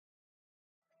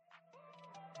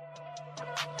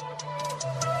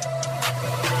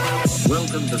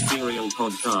Welcome to Serial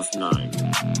Podcast 9.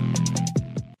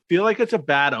 Feel like it's a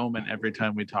bad omen every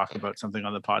time we talk about something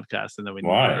on the podcast and then we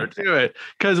Why? never do it,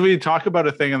 because we talk about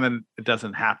a thing and then it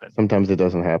doesn't happen. Sometimes it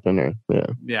doesn't happen, or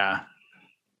Yeah.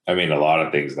 I mean, a lot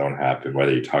of things don't happen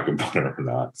whether you talk about it or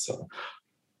not. So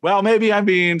Well, maybe I'm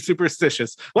being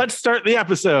superstitious. Let's start the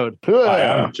episode. I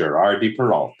am Gerard Di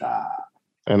Peralta.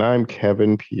 And I'm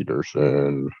Kevin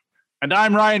Peterson. And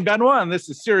I'm Ryan Benoit, and this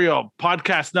is Serial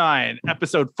Podcast 9,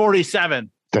 episode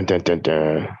 47. Dun, dun, dun,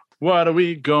 dun. What are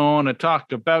we going to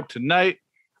talk about tonight?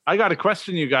 I got a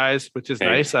question, you guys, which is Hey.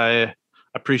 nice. I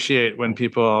appreciate when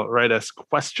people write us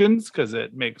questions because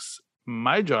it makes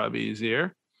my job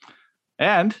easier.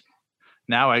 And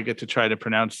now I get to try to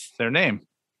pronounce their name.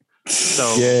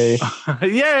 So, Yay.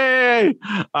 yay!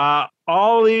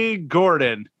 Ollie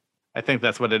Gordon. I think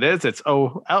that's what it is. It's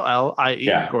Ollie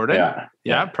Gordon.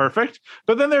 Yeah, perfect.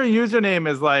 But then their username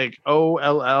is like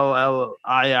OLLIIIEG.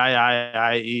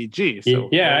 So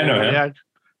Yeah, I know him. yeah.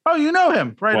 Oh, you know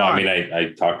him, right Well, on. I mean,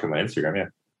 I talked to my Instagram, yeah.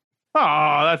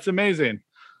 Oh, that's amazing.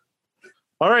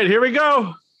 All right, here we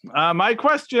go. My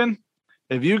question: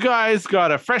 if you guys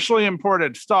got a freshly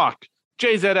imported stock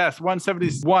JZS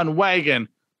 171 wagon,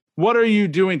 what are you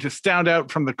doing to stand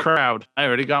out from the crowd? I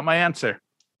already got my answer,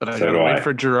 but I So gotta do wait I.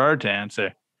 for Gerard to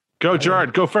answer. Go,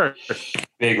 Gerard. Go first.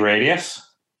 Big radius,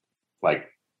 like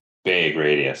big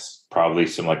radius. Probably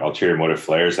some like ulterior motive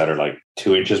flares that are like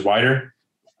 2 inches wider.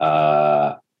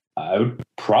 I would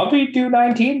probably do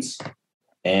 19s.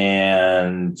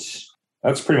 And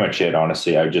that's pretty much it,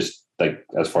 honestly. I would just like,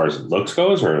 as far as looks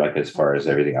goes, or like as far as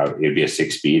everything, it'd be a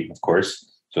 6-speed, of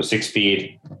course. So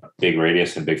 6-speed, big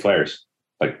radius, and big flares,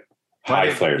 like high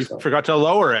But flares. You Though. forgot to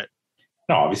lower it.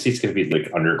 No, obviously it's going to be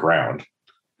like underground.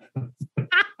 Like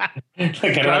I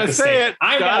don't Gotta have to say it.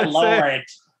 I'm Gotta gonna lower say-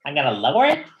 it. I'm gonna lower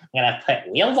it. I'm gonna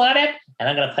put wheels on it, and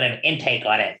I'm gonna put an intake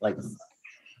on it. Like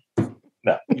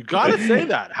You gotta say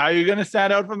that. How are you gonna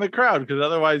stand out from the crowd? Because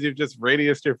otherwise, you've just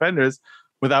radiused your fenders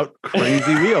without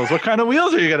crazy wheels. What kind of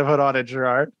wheels are you gonna put on it,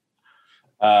 Gerard?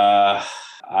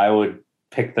 I would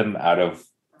pick them out of.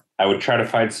 I would try to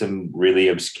find some really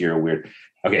obscure, weird.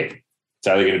 Okay, it's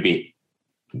either going to be.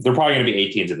 They're probably going to be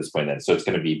 18s at this point. Then, so it's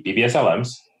going to be BBS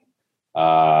LMs,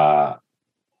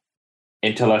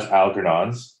 Intel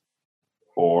Algernons,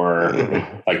 or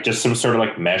like just some sort of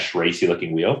like mesh racy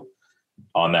looking wheel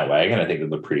on that wagon. I think it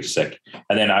would look pretty sick.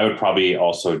 And then I would probably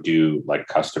also do like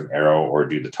custom aero or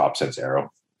do the Top Sense aero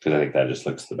because I think that just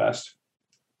looks the best.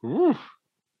 Ooh.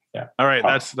 Yeah. All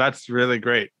right, that's really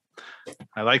great.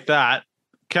 I like that.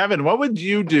 Kevin, what would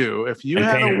you do if you And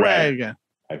had paint a it red. wagon?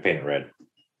 I paint it red.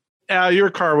 Your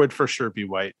car would for sure be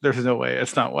white. There's no way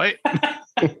it's not white.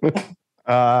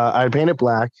 I'd paint it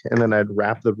black, and then I'd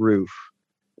wrap the roof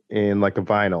in like a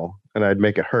vinyl, and I'd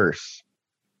make a hearse.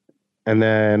 And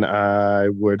then I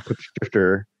would put the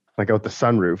shifter like out the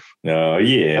sunroof, Oh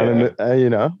yeah. and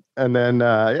then, and then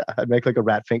I'd make like a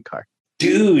Rat Fink car.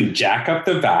 Dude, jack up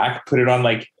the back, put it on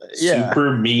like Yeah.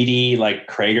 super meaty like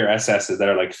Krager SSs that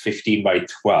are like 15 by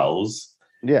 12s.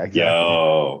 Yeah, exactly.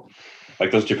 Yo,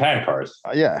 like those Japan cars,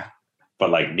 Yeah.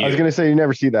 but like I new. was gonna say you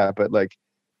never see that, but like,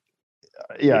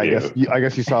 yeah, You I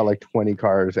guess you saw like 20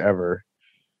 cars ever.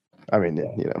 I mean,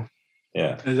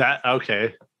 Yeah. Is that okay?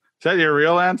 Is that your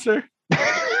real answer?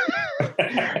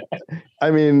 I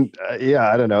mean,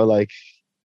 I don't know, like,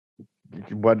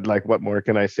 what more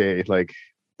can I say? Like,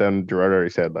 then Gerard already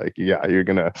said, like, yeah, you're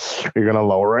gonna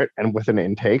lower it and with an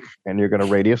intake, and you're gonna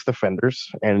radius the fenders,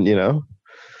 and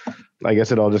I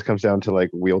guess it all just comes down to like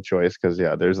wheel choice, because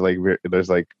there's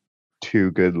like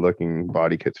 2 good looking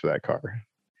body kits for that car.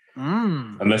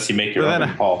 Unless you make your But then-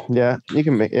 own, Paul. Yeah, you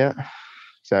can make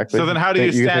exactly. So then how do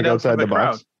you can stand think out from the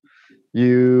crowd?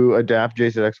 You adapt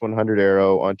JZX 100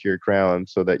 Aero onto your crown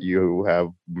so that you have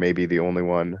maybe the only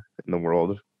one in the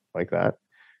world like that.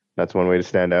 That's one way to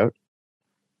stand out.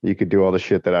 You could do all the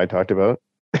shit that I talked about.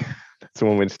 That's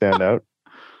one way to stand out.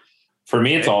 For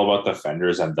me, it's all about the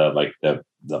fenders and the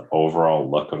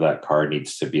overall look of that car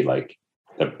needs to be like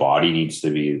the body needs to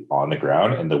be on the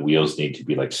ground and the wheels need to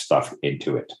be like stuffed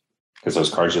into it because those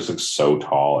cars just look so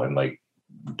tall and like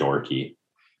dorky.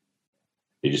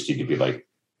 They just need to be like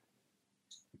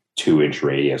 2-inch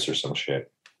radius or some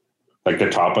shit. Like the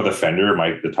top of the fender,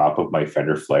 the top of my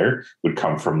fender flare would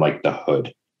come from like the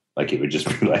hood. Like it would just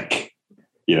be like,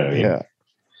 you know what I mean?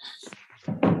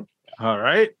 Yeah. All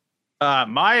right.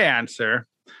 My answer,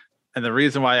 and the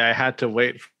reason why I had to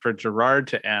wait for Gerard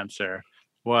to answer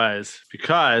was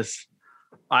because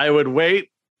I would wait,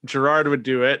 Gerard would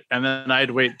do it, and then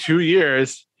I'd wait 2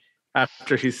 years,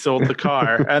 after he sold the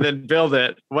car and then build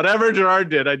it. Whatever Gerard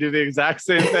did, I do the exact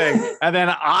same thing. And then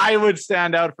I would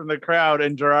stand out from the crowd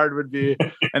and Gerard would be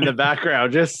in the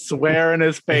background, just swearing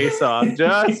his face off,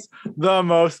 just the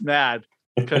most mad.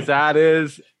 Because that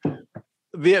is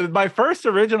my first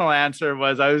original answer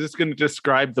was I was just going to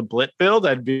describe the Blit build.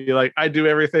 I'd be like, I do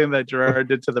everything that Gerard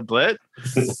did to the Blit.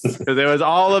 Because it was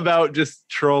all about just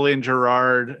trolling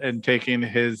Gerard and taking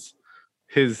his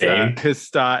style, his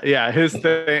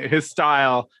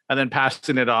style, and then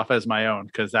passing it off as my own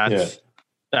because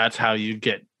that's how you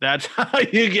get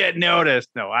noticed.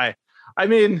 No, I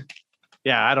mean,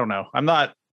 yeah, I don't know. I'm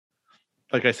not,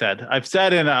 like I said, I've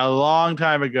said in a long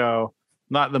time ago,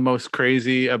 not the most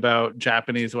crazy about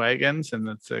Japanese wagons, and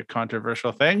that's a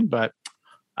controversial thing, but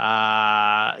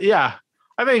yeah,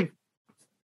 I think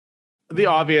the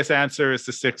obvious answer is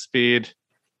the 6-speed.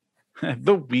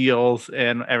 The wheels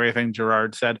and everything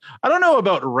Gerard said. I don't know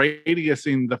about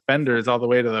radiusing the fenders all the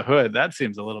way to the hood. That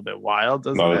seems a little bit wild,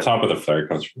 doesn't it? The top of the flare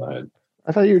comes from the head.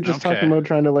 I thought you were just talking about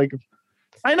trying to like.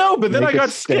 I know, but then I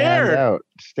got scared. I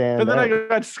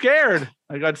got scared.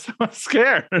 I got so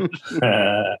scared.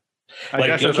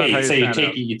 Like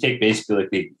you take basically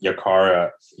like the Yakara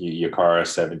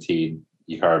 17,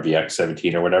 Yakara VX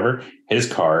 17 or whatever,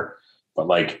 his car, but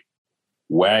like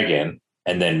wagon.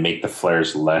 And then make the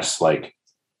flares less like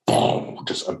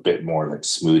just a bit more like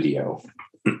smoothio.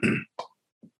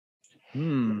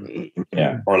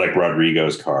 Yeah. Or like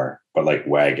Rodrigo's car, but like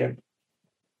wagon.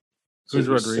 Who's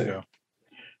Rodrigo?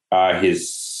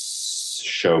 His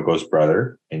Shogo's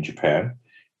brother in Japan,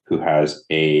 who has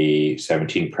a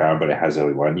 17 Crown, but it has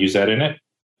only one UZ in it.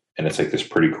 And it's like this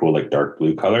pretty cool, like dark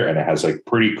blue color. And it has like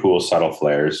pretty cool subtle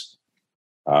flares.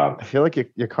 I feel like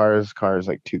your car is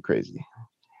like too crazy.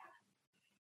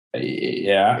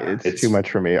 Yeah, it's too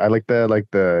much for me. I like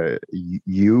the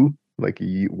U, like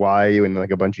Y and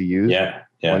like a bunch of U's. Yeah.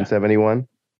 171.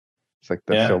 It's like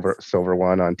the silver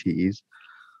one on TEs.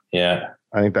 Yeah,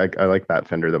 I think that I like that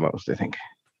fender the most. I think.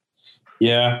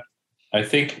 Yeah, I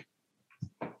think.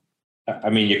 I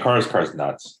mean, your car's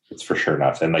nuts. It's for sure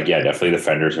nuts, and like definitely the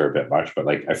fenders are a bit much. But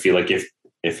like, I feel like if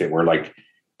it were like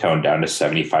toned down to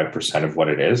 75% of what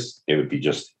it is, it would be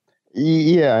just.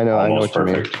 Yeah, I know. I know what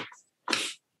perfect. you mean.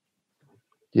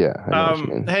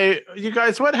 Yeah. Hey, you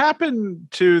guys, what happened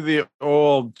to the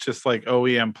old just like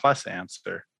OEM Plus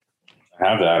answer? I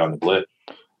have that on the Blit.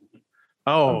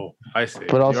 Oh, I see.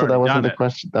 But also, that wasn't the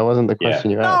question. That wasn't the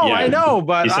question you asked. No, I know,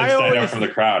 but you said I stand always out from the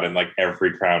crowd, and like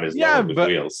every crowd is loaded with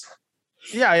wheels.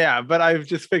 Yeah, but I've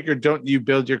just figured, don't you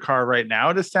build your car right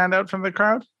now to stand out from the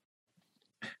crowd?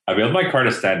 I build my car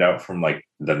to stand out from like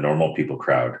the normal people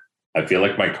crowd. I feel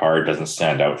like my car doesn't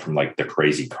stand out from like the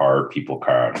crazy car people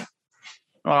crowd.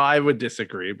 Well, I would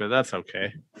disagree, but that's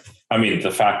okay. I mean, the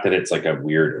fact that it's like a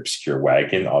weird, obscure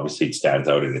wagon, obviously it stands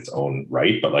out in its own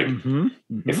right. But like,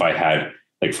 if I had,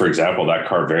 like, for example, that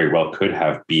car very well could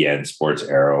have BN Sports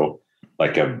Aero,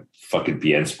 like a fucking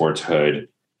BN Sports hood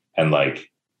and like,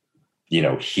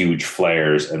 huge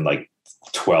flares and like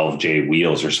 12J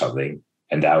wheels or something.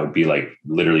 And that would be like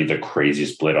literally the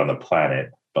craziest Blit on the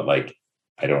planet. But like,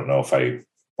 I don't know if I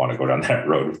want to go down that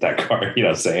road with that car, you know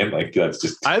what I'm saying? Like, that's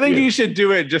just. I think you should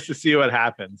do it just to see what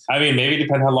happens. I mean, maybe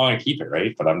depend how long I keep it,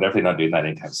 right? But I'm definitely not doing that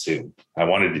anytime soon. I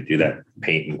wanted to do that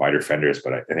paint and wider fenders,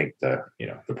 but I think the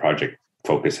project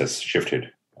focus has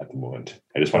shifted at the moment.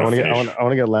 I just want to finish. I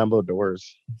want to get Lambo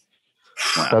doors.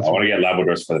 I want to get Lambo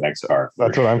doors for the next car.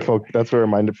 That's what I'm focused. That's where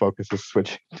my focus is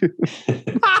switching to.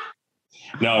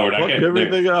 No, we're not getting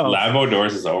everything else. Lambo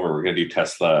doors is over. We're gonna do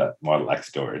Tesla Model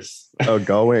X doors. Oh,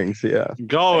 Gullwings, yeah.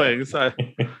 Gullwings.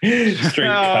 Straight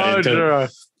cut into.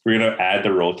 We're gonna add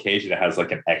the roll cage, and it has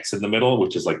like an X in the middle,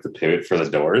 which is like the pivot for the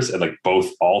doors, and like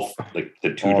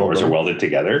the two doors are welded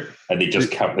together, and they just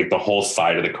come like the whole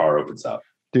side of the car opens up.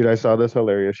 Dude, I saw this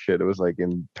hilarious shit. It was like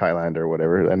in Thailand or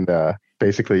whatever, and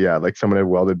basically, like someone had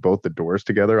welded both the doors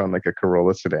together on like a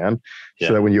Corolla sedan,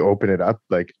 so that when you open it up,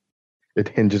 like. It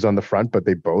hinges on the front, but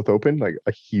they both open like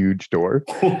a huge door.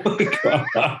 Oh my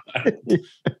God.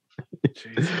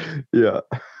 Yeah.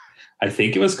 I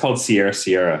think it was called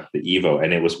Sierra, the Evo,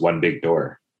 and it was one big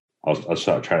door. I'll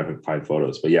try to find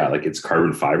photos. But yeah, like it's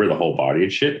carbon fiber, the whole body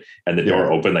and shit. And the door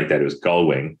opened like that. It was gull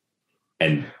wing.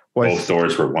 And both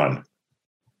doors were one.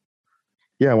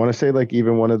 Yeah, I want to say like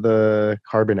even one of the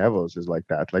Carbon Evos is like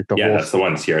that. Like the whole that's the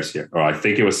one, Sierra. Oh, I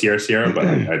think it was Sierra,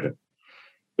 but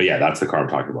but yeah, that's the car I'm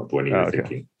talking about. The one you were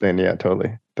thinking. Then yeah,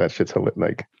 totally. That shit's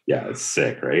like. Yeah, it's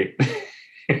sick, right?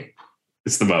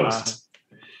 It's the most.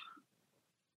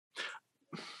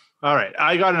 All right,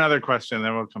 I got another question.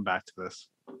 Then we'll come back to this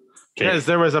Okay. because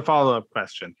there was a follow-up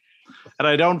question, and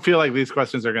I don't feel like these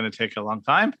questions are going to take a long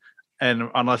time. and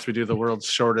unless we do the world's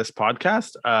shortest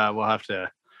podcast, we'll have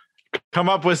to come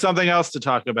up with something else to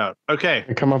talk about. Okay.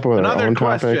 Come up with Another our own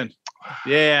question. topic.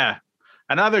 Yeah.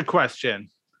 Another question.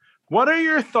 What are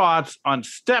your thoughts on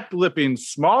step lipping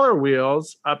smaller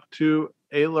wheels up to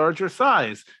a larger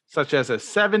size, such as a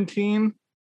 17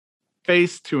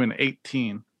 face to an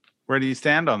 18? Where do you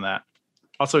stand on that?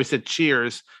 Also, he said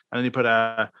cheers, and then he put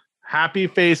a happy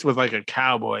face with like a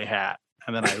cowboy hat,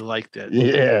 and then I liked it.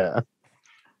 Yeah.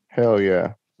 Hell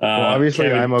yeah. Well,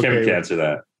 obviously, I'm okay Kevin with- can answer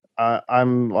that.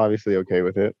 I'm obviously okay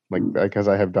with it, like because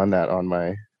I have done that on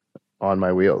my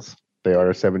wheels. They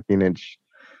are a 17-inch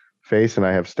face, and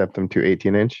I have stepped them to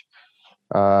 18-inch.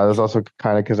 There's also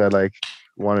kind of because I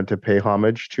wanted to pay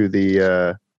homage to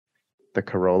the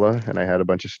Corolla, and I had a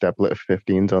bunch of step lip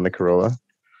 15s on the Corolla.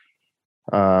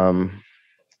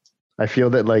 I feel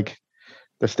that like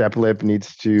the step lip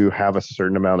needs to have a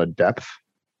certain amount of depth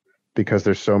because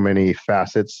there's so many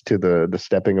facets to the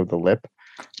stepping of the lip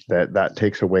that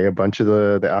takes away a bunch of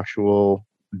the actual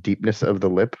deepness of the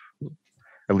lip,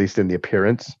 at least in the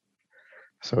appearance.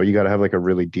 So you got to have like a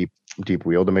really deep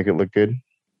wheel to make it look good.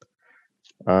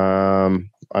 I'm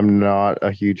not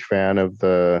a huge fan of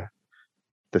the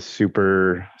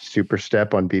super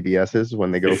step on BBSs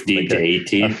when they go 15 from to like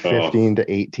 18. a 15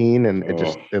 to 18, and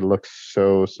it looks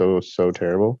so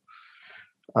terrible.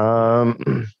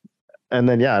 And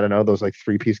then I don't know, those like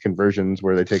 3-piece conversions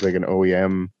where they take like an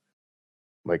OEM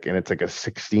and it's like a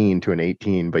 16 to an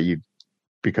 18, but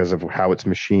because of how it's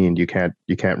machined, you can't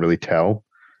really tell.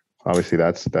 Obviously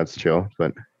that's chill,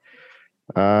 but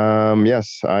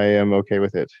yes, I am okay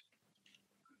with it.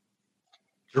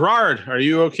 Gerard, are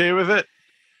you okay with it?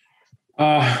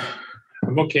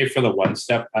 I'm okay for the one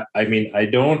step. I mean, I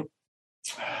don't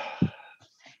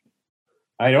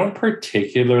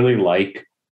particularly like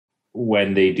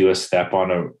when they do a step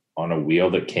on a wheel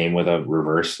that came with a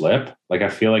reverse lip. Like I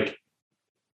feel like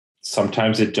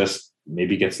sometimes it just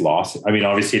maybe gets lost. I mean,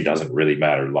 obviously it doesn't really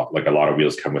matter. Like a lot of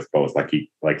wheels come with both.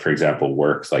 Like for example,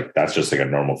 Works, like that's just like a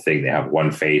normal thing. They have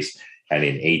one face, and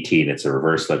in 18 it's a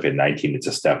reverse lip, in 19 it's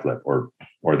a step lip, or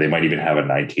they might even have a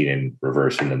 19 in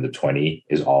reverse, and then the 20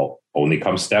 is all only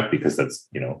comes step, because that's,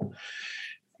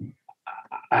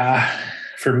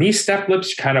 for me, step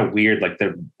lips kind of weird. Like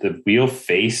the wheel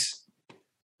face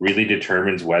really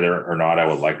determines whether or not I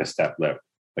would like a step lip.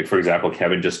 Like, for example,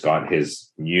 Kevin just got his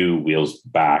new wheels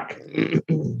back,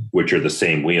 which are the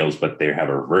same wheels, but they have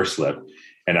a reverse lip.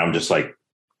 And I'm just like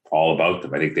all about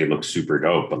them. I think they look super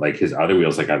dope. But like his other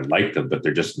wheels, like I like them, but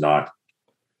they're just not,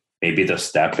 maybe the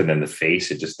step and then the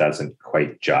face, it just doesn't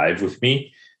quite jive with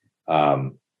me.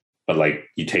 But like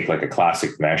you take like a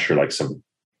classic mesh or like some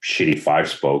shitty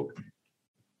 5-spoke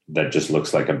that just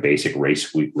looks like a basic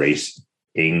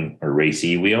racing or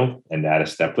racy wheel and add a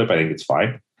step lip, I think it's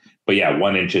fine. But yeah,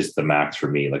 1 inch is the max for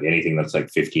me. Like anything that's like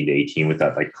 15 to 18 with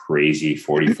that like crazy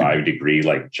 45 degree,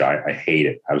 like I hate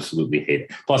it. Absolutely hate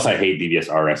it. Plus I hate BBS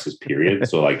RSs, period.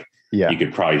 So like, you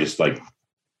could probably just like,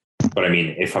 but I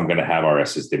mean, if I'm going to have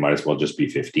RSs, they might as well just be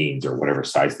 15s or whatever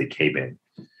size they came in.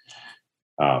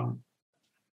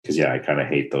 Cause I kind of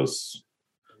hate those.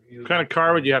 What kind of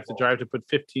car would you have to drive to put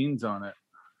 15s on it?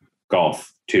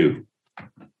 Golf 2,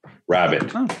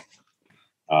 Rabbit.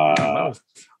 Oh.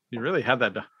 You really had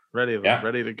that ready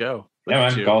to go. Look Yeah,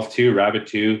 at man. you. Golf 2, Rabbit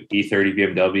 2, E30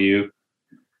 BMW.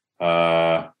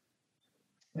 Probably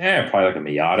like a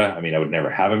Miata. I mean, I would never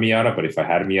have a Miata, but if I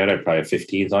had a Miata, I'd probably have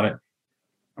 15s on it.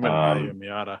 I'm gonna buy you a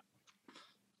Miata.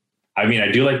 I mean,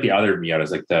 I do like the other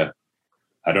Miatas, like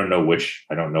I don't know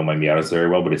my Miatas very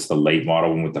well, but it's the late model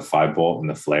one with the 5-bolt and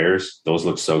the flares. Those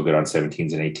look so good on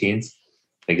 17s and 18s.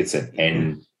 I think it's an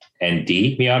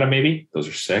ND Miata, maybe. Those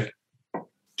are sick.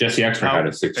 Jesse Exner had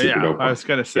a sick super dope one. I was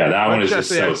gonna say. Yeah, that one is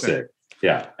Jesse just so Exner. sick.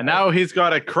 Yeah. And now he's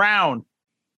got a Crown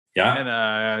Yeah. and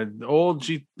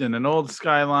an old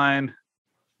Skyline,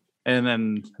 and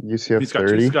then UCF he's got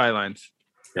 30. 2 Skylines.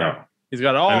 Yeah. He's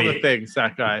got all I the mean- things.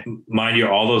 That guy. Mind you,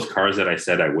 all those cars that I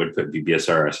said I would put BBS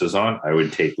RSs on, I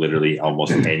would take literally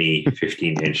almost any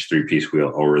 15-inch 3-piece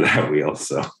wheel over that wheel.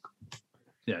 So,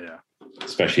 Yeah.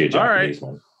 especially a All right. Japanese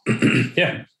one.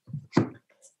 Yeah.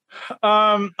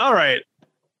 All right.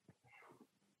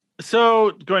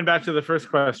 So going back to the first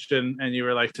question, and you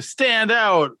were like, to stand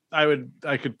out, I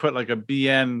could put like a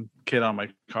BN kit on my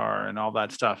car and all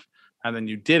that stuff, and then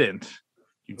you didn't.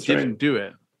 You That's didn't right. do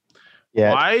it.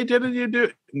 Yeah. Why didn't you do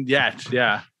it yet?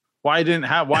 Yeah. Why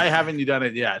haven't you done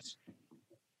it yet?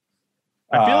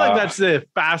 I feel like that's the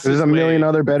fastest. There's a million way.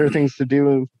 other better things to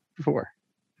do before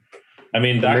I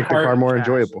mean, to that make the car more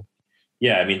enjoyable.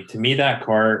 Yeah, I mean, to me, that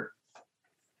car,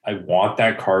 I want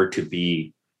that car to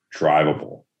be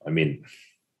drivable. I mean,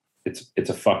 it's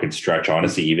a fucking stretch.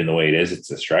 Honestly, even the way it is, it's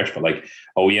a stretch. But like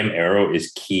OEM aero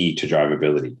is key to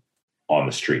drivability on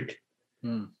the street.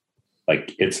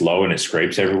 Like it's low and it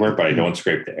scrapes everywhere, but I don't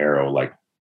scrape the aero like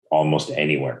almost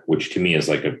anywhere, which to me is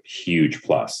like a huge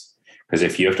plus. Because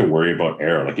if you have to worry about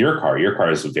aero, like your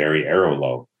car is very aero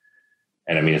low.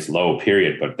 And I mean, it's low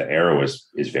period, but the aero is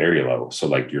very low. So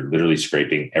like you're literally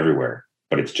scraping everywhere,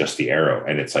 but it's just the aero.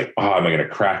 And it's like, oh, am I going to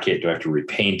crack it? Do I have to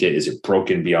repaint it? Is it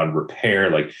broken beyond repair?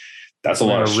 Like that's a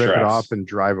lot of stress. Rip it off and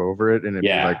drive over it and it'd be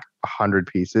like 100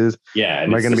 pieces. Yeah.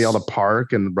 Am I going to be able to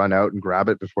park and run out and grab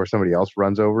it before somebody else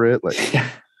runs over it? Like,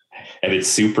 and it's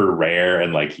super rare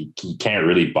and like you can't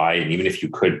really buy it. And even if you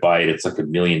could buy it, it's like $1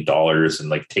 million and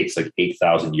like takes like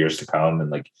 8,000 years to come.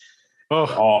 And like,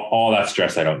 all that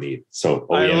stress I don't need. So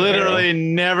I literally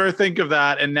never think of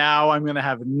that. And now I'm going to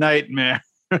have nightmares.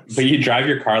 But you drive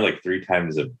your car like 3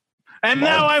 times a And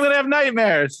month. now I'm going to have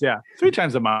nightmares. Yeah. 3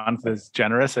 times a month is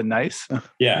generous and nice.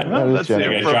 Yeah. Well, that's Like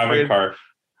I drive a car,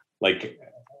 like,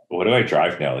 what do I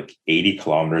drive now? Like 80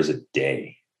 kilometers a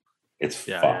day. It's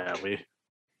fucked.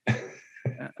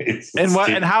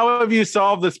 And how have you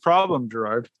solved this problem,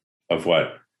 Gerard? Of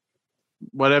what?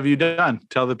 What have you done?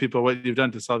 Tell the people what you've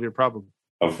done to solve your problem.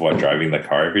 Of what? Driving the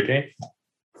car every day?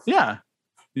 Yeah.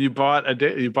 You bought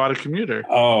a commuter.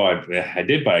 Oh, I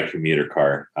did buy a commuter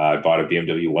car. I bought a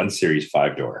BMW 1 Series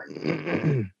 5-door,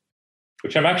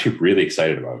 which I'm actually really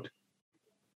excited about.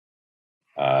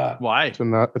 Why?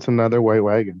 It's another white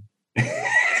wagon.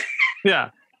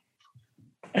 Yeah.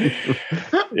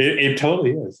 It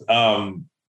totally is. I'm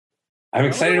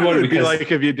excited about it because be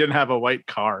like if you didn't have a white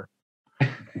car.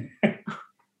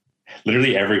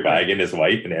 Literally every wagon is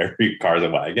white and every car is a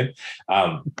wagon.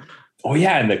 Oh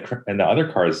yeah, and the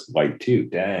other car is white too.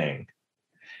 Dang.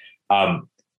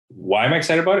 Why am I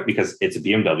excited about it? Because it's a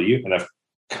BMW, and I've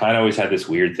kind of always had this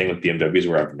weird thing with BMWs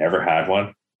where I've never had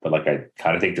one, but like I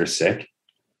kind of think they're sick.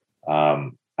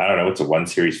 I don't know. It's a 1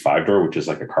 Series 5-door, which is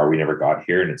like a car we never got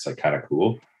here, and it's like kind of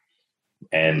cool.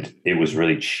 And it was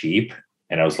really cheap,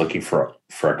 and I was looking for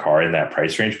a car in that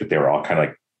price range, but they were all kind of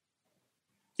like,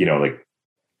 like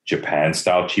Japan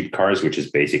style cheap cars, which is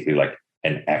basically like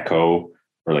an Echo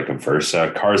or like a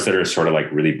Versa, cars that are sort of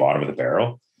like really bottom of the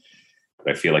barrel.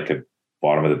 But I feel like a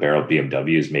bottom of the barrel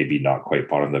BMW is maybe not quite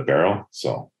bottom of the barrel.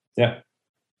 So yeah.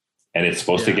 And it's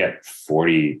supposed to get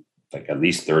 40, like at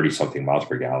least 30 something miles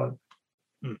per gallon.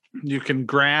 You can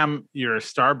gram your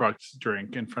Starbucks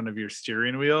drink in front of your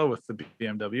steering wheel with the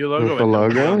BMW logo. With the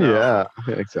logo? Yeah,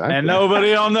 exactly. And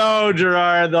nobody will know,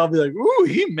 Gerard. They'll be like, ooh,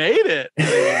 he made it. And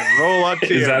they roll up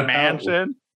to your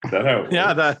mansion. Is that how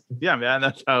it works? Yeah, man,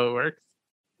 that's how it works.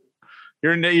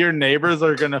 Your neighbors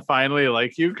are going to finally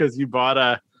like you because you bought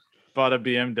a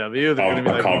BMW. They're gonna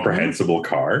be a comprehensible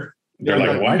car. They're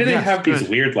like, why do they have these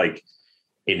weird like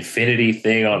infinity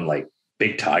thing on like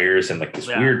big tires and like this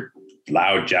weird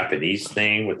loud Japanese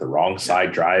thing with the wrong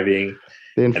side driving?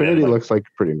 The Infinity looks like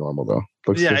pretty normal though.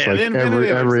 Looks just like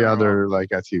every other like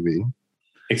SUV.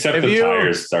 Except the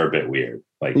tires are a bit weird.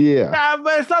 Like yeah,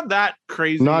 but it's not that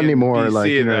crazy. Not anymore. BC, like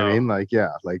you know though. what I mean? Like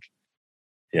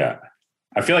yeah.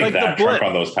 I feel like that truck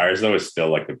on those tires though is still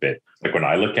like a bit like when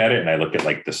I look at it and I look at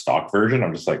like the stock version,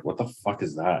 I'm just like, what the fuck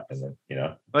is that? And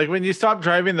then like when you stop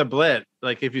driving the Blit,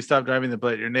 like if you stop driving the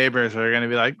Blit, your neighbors are going to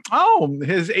be like, oh,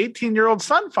 his 18-year-old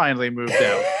son finally moved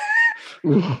out.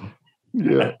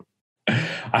 Yeah.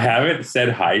 I haven't said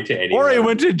hi to anyone. Or he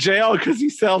went to jail because he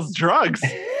sells drugs.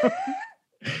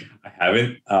 I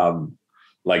haven't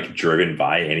like driven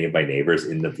by any of my neighbors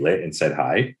in the Blit and said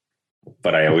hi,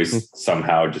 but I always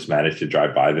somehow just manage to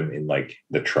drive by them in like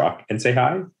the truck and say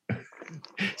hi.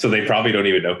 So they probably don't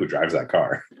even know who drives that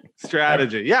car.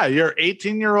 Strategy. Yeah, your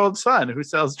 18-year-old son who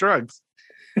sells drugs.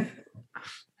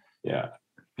 Yeah.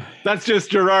 That's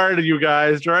just Gerard, you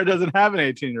guys. Gerard doesn't have an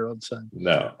 18-year-old son.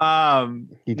 No.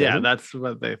 Yeah, that's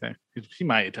what they think. He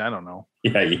might. I don't know.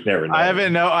 Yeah, you never know.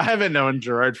 I haven't known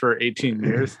Gerard for 18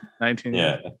 years, 19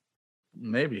 years. Yeah.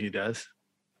 Maybe he does.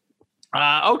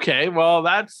 Okay, well,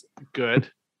 that's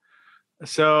good.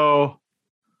 So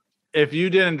if you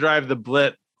didn't drive the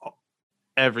Blit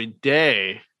every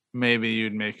day, maybe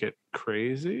you'd make it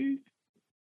crazy.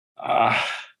 I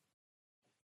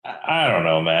don't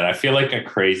know, man. I feel like a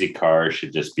crazy car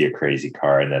should just be a crazy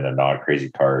car, and then a not crazy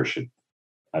car should,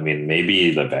 I mean,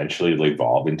 maybe eventually it'll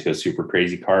evolve into a super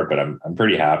crazy car, but I'm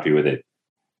pretty happy with it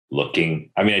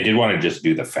looking. I mean, I did want to just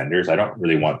do the fenders. I don't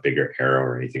really want bigger aero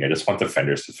or anything. I just want the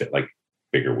fenders to fit like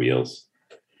bigger wheels.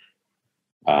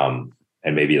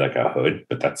 And maybe like a hood,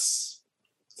 but that's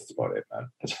about it, man,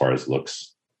 as far as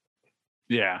looks.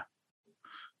 Yeah.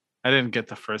 I didn't get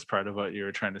the first part of what you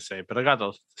were trying to say, but I got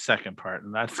the second part,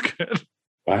 and that's good.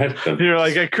 What? You're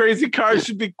like, a crazy car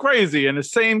should be crazy and a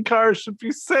sane car should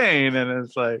be sane. And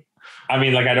it's like, I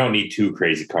mean, like, I don't need two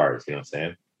crazy cars. You know what I'm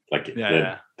saying? Like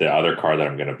the other car that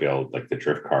I'm going to build, like the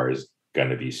drift car, is going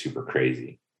to be super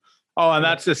crazy. oh, and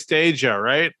that's the Stagia,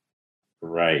 right?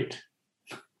 Right.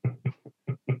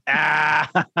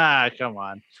 Come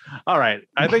on. All right.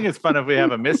 I think it's fun if we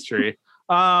have a mystery.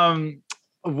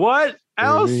 What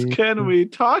else can we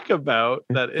talk about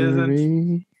that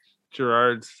isn't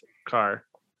Gerard's car?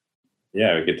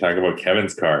 Yeah, we could talk about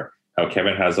Kevin's car. How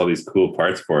Kevin has all these cool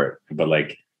parts for it, but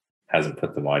like hasn't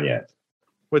put them on yet.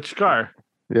 Which car?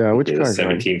 Yeah, which The car?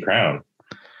 17 Crown.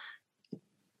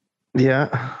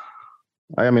 Yeah.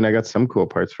 I mean, I got some cool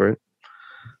parts for it.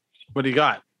 What do you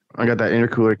got? I got that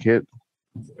intercooler kit,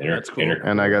 That's cool.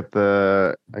 and I got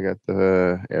the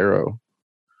arrow.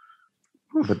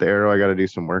 But the arrow I got to do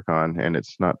some work on, and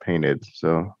it's not painted.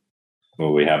 So,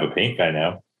 Well, we have a paint guy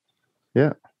now.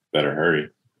 Yeah. Better hurry.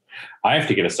 I have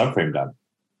to get a subframe done.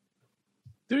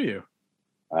 Do you?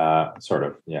 Sort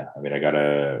of. Yeah. I mean, I got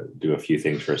to do a few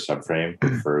things for a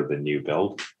subframe for the new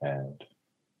build and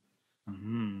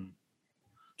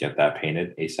get that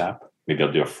painted ASAP. Maybe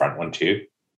I'll do a front one too.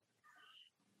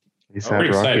 Pretty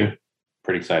excited.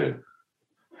 Pretty excited.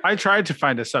 I tried to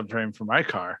find a subframe for my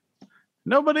car.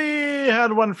 Nobody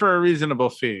had one for a reasonable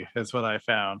fee, is what I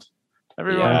found.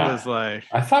 Everyone Yeah. was like,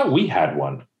 I thought we had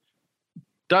one.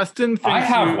 Dustin thinks I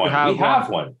have you one. have We have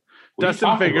one. We Dustin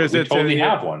talked about figures it. We it's in totally the-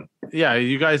 have one. Yeah,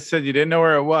 you guys said you didn't know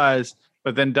where it was,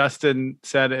 but then Dustin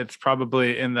said it's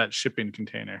probably in that shipping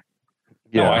container.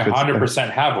 No, I if it's-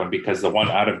 100% have one because the one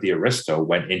out of the Aristo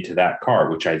went into that car,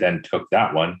 which I then took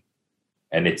that one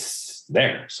and it's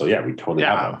there. So yeah, we totally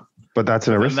have one. But that's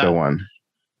an Other than Aristo that- one.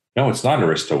 No, it's not an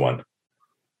Aristo one.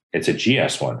 It's a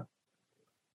GS one.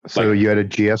 So you had a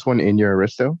GS one in your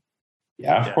Aristo?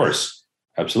 Yeah, of Yes. course.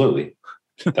 Absolutely.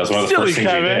 That's one of the Silly first things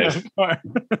we Kevin, did. of course.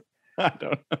 I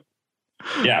don't know.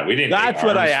 Yeah, we didn't. That's make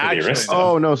what I arms for the actually Aristo.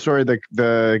 Oh no, sorry.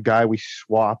 The guy we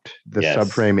swapped the Yes.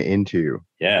 subframe into.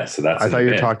 Yeah, so that's. I in thought the you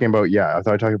were bin. talking about I thought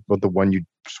you were talking about the one you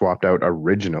swapped out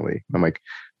originally. I'm like,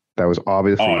 that was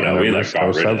obviously Oh no, an we Aristo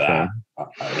got rid of subframe. that.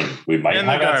 I mean, we might In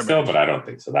the have that still, garbage. but I don't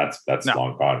think so. That's No.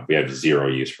 long gone. We have zero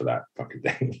use for that fucking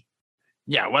thing.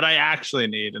 Yeah, what I actually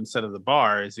need instead of the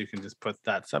bar is you can just put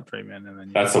that subframe in and then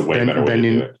you That's a way Then- better way then to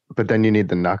you- do it. But then you need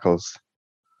the knuckles.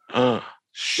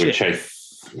 shit. Which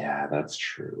yeah, that's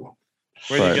true.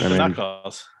 Where do you but, get I the mean-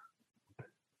 knuckles?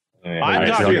 Yeah, I'm IS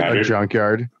talking- A 300.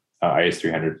 junkyard IS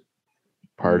 300.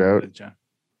 part out.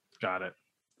 Got it.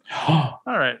 All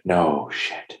right. No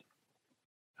shit.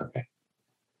 Okay.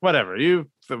 Whatever.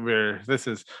 This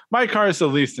is my car is the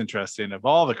least interesting of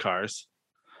all the cars.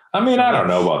 I mean, I don't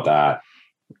know about that.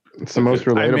 It's the most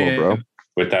relatable, mean- bro.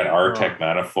 With that R-Tech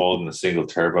manifold and the single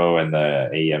turbo and the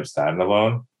AEM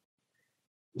standalone.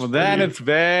 Well, then it's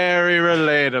very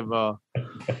relatable.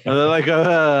 like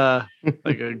a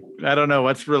I don't know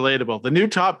what's relatable. The new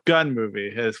Top Gun movie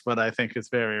is what I think is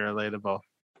very relatable.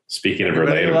 Speaking of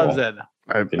Everybody loves relatable, it.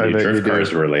 I the bet new you drift car do. is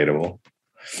relatable.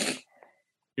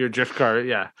 Your drift car,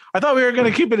 yeah. I thought we were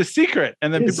going to keep it a secret,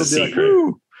 and then It's people a be like, secret.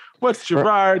 "Ooh, what's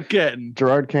Gerard getting?"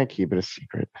 Gerard can't keep it a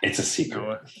secret. It's a secret.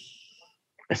 No.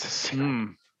 It's a secret. Hmm.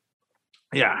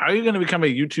 Yeah, how are you going to become a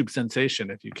YouTube sensation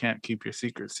if you can't keep your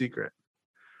secret?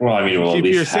 Well, I mean, we'll at Keep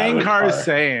least your have sane a cars car.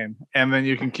 sane, and then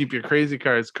you can keep your crazy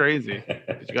cars crazy.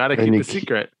 But you got to And keep you the keep-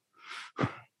 secret.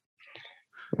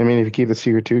 I mean, if you keep the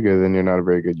secret too good, then you're not a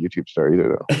very good YouTube star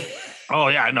either, though. Oh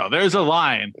yeah, no, there's a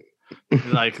line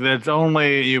like that's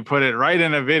only you put it right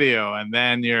in a video, and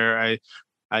then you're a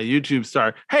YouTube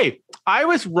star. Hey, I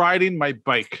was riding my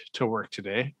bike to work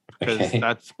today because Okay.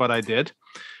 that's what I did,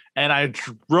 and I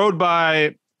rode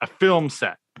by a film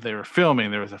set. They were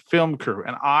filming. There was a film crew,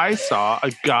 and I saw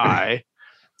a guy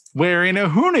wearing a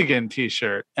Hoonigan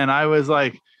t-shirt, and I was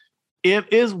like,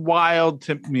 it is wild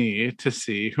to me to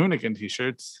see Hoonigan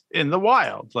t-shirts in the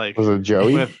wild. Like, Was it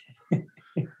Joey? with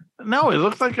no, it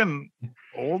looked like an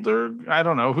older. I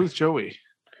don't know who's Joey.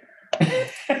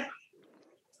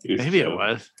 Maybe it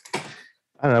was.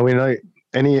 I don't know. We like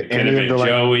any It could have of been the like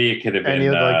Joey. It could have any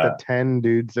been, of like the 10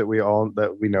 dudes that we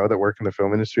know that work in the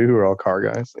film industry who are all car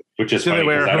guys. Like, which is Do they funny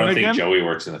wear because a I don't Hoonigan? think Joey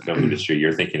works in the film industry.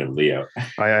 You're thinking of Leo.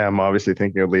 I am obviously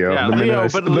thinking of Leo. Yeah, the minute Leo, I,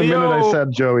 but the minute I Leo-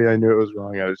 said Joey, I knew it was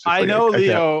wrong. I was just I like, know can't-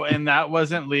 Leo, and that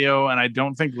wasn't Leo, and I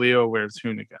don't think Leo wears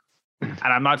Hoonigan. And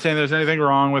I'm not saying there's anything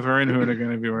wrong with wearing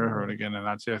Hoonigan if you wear Hoonigan, and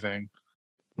that's your thing.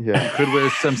 Yeah. Could wear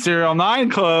some Serial 9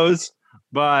 clothes,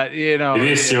 but you know,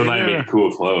 If Serial 9 yeah. made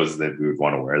cool clothes, then we would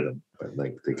want to wear them. But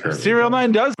like they currently Serial don't.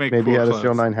 9 does make Maybe cool he had a clothes.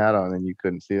 Serial 9 hat on and you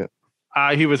couldn't see it.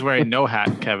 He was wearing no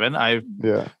hat, Kevin. I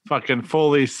Yeah. fucking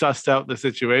fully sussed out the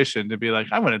situation to be like,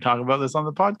 I'm going to talk about this on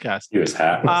the podcast. He was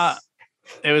hatless.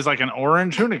 It was like an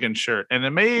orange Hoonigan shirt, and it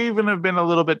may even have been a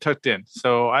little bit tucked in.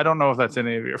 So I don't know if that's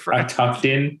any of your I friends. tucked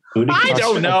in. I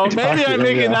don't know. Maybe I'm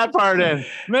making yeah. that part in.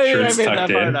 Maybe Shirts I made that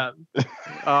tucked part in. up.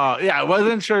 Oh, yeah, it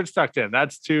wasn't shirts tucked in.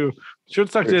 That's too.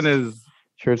 Shirts tucked in is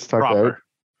Shirts tucked proper. out.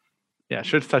 Yeah,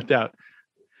 shirts tucked out.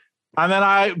 And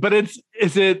then but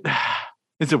is it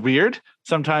weird?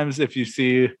 Sometimes if you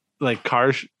see like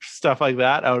stuff like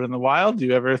that out in the wild, do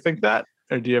you ever think that?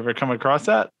 Or do you ever come across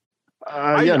that?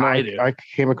 Yeah, no, I do. I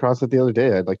came across it the other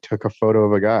day. I like took a photo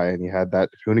of a guy and he had that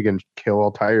Hoonigan Kill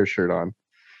All Tires shirt on.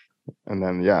 And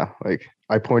then like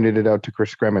I pointed it out to Chris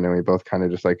Scremin and we both kind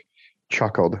of just like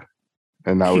chuckled.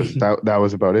 And that was that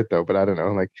was about it though. But I don't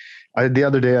know. Like the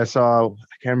other day I can't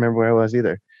remember where I was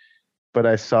either, but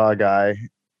I saw a guy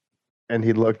and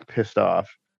he looked pissed off.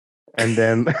 And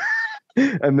then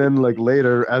and then like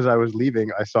later as I was leaving,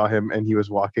 I saw him and he was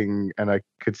walking and I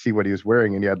could see what he was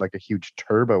wearing and he had like a huge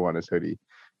turbo on his hoodie.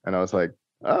 And I was like,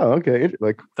 oh, okay.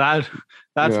 Like That's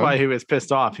Yeah. why he was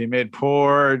pissed off. He made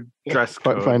poor dress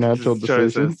code financial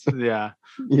choices. decisions. Yeah.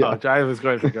 yeah. Oh, I was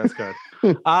going for dress code.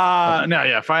 No,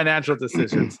 yeah, financial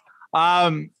decisions.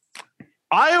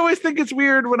 I always think it's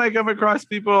weird when I come across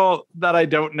people that I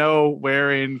don't know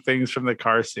wearing things from the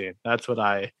car scene. That's what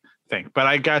I think. But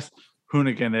I guess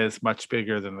Hoonigan is much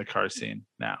bigger than the car scene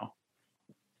now.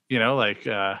 You know, like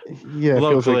Yeah. It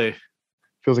locally.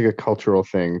 feels like a cultural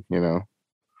thing, you know.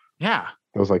 Yeah.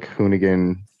 Those like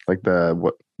Hoonigan, like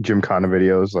the Gymkhana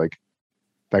videos, like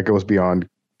that goes beyond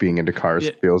being into cars.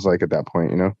 Yeah. Feels like at that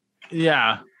point, you know.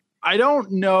 Yeah. I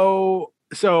don't know.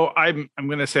 So I'm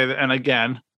gonna say that, and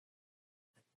again,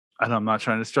 and I'm not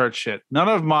trying to start shit. None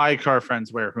of my car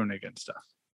friends wear Hoonigan stuff.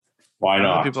 Why None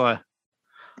of the not? people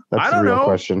That's I the don't real know.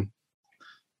 question.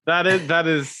 that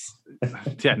is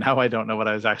yeah, now I don't know what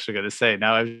I was actually gonna say.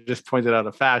 Now I've just pointed out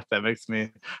a fact that makes me,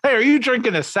 hey, are you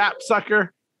drinking a sap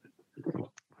sucker?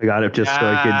 I got it just so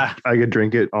Yeah. I could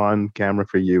drink it on camera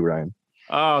for you, Ryan.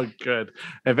 Oh, good.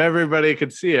 If everybody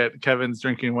could see it, Kevin's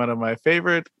drinking one of my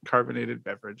favorite carbonated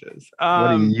beverages. What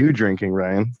are you drinking,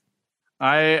 Ryan?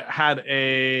 I had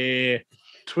a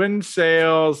Twin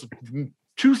Sails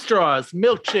 2 straws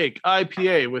milkshake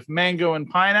IPA with mango and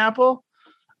pineapple.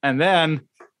 And then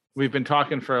we've been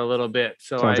talking for a little bit.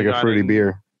 So Sounds like a got fruity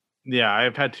beer. Yeah,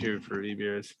 I've had 2 fruity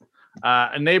beers.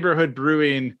 A Neighborhood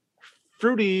Brewing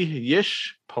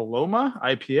Fruity-ish Paloma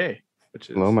IPA, which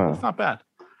is Paloma. It's not bad.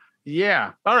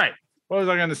 Yeah. All right. What was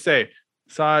I going to say?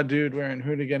 Saw a dude wearing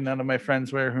Hoonigan. None of my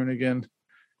friends wear Hoonigan.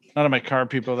 None of my car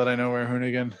people that I know wear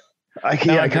Hoonigan. I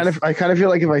kind of feel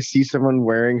like if I see someone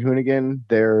wearing Hoonigan,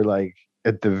 they're like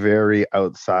at the very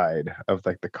outside of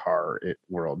like the car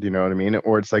world. You know what I mean?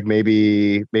 Or it's like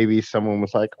maybe someone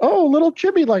was like, "Oh, little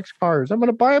Jimmy likes cars. I'm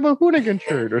gonna buy him a Hoonigan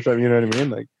shirt or something." You know what I mean?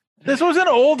 Like This was an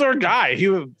older guy. He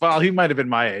might have been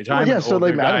my age. I'm yeah. an So older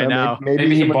like I guy don't know. now. Maybe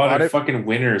he someone bought bought it it. fucking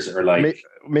Winners or like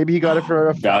Maybe he got it for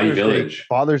a Value Village.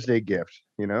 Father's Day gift.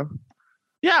 You know?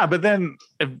 Yeah, but then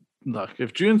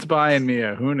if June's buying me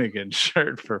a Hoonigan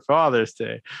shirt for Father's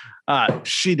Day,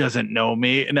 she doesn't know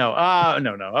me. No.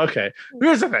 Okay.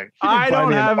 Here's the thing. I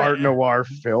don't have an art noir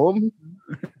film.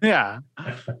 Yeah.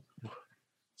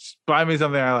 Just buy me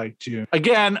something I like, June.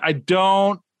 Again, I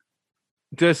don't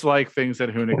dislike things that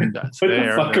Hoonigan does. what They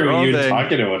the fuck their are own you thing.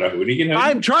 talking about? A hoonigan hoodie?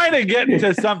 I'm trying to get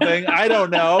to something. I don't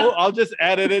know. I'll just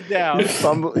edit it down. He's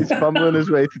fumbling his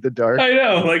way through the dark. I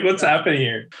know. Like, what's happening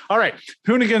here? All right.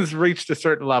 Hoonigan's reached a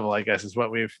certain level, I guess, is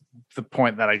what the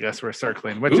point that I guess we're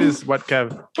circling, which Who? is what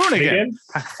Kev Hoonigan.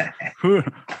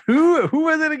 Who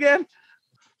is it again?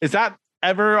 Is that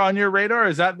ever on your radar?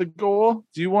 Is that the goal?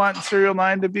 Do you want Serial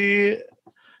 9 to be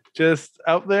just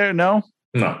out there? No?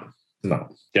 No.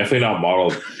 Definitely not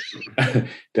modeled. After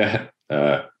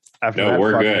No, that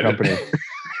we're fucking good. company.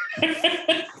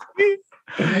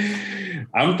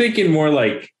 I'm thinking more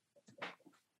like,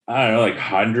 I don't know, like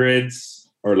hundreds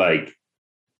or like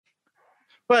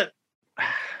But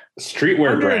streetwear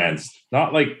 100 brands.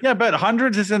 Not like, yeah, but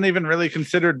hundreds isn't even really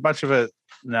considered much of a.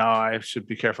 No, I should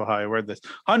be careful how I word this.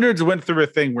 Hundreds went through a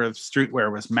thing where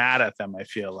streetwear was mad at them, I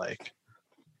feel like.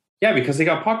 yeah, because they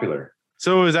got popular.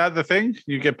 So is that the thing?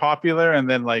 You get popular and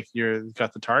then like you've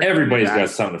got the target? Everybody's Yeah. got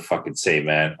something to fucking say,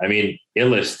 man. I mean,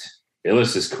 Illest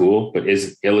is cool, but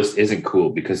Illest isn't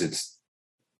cool because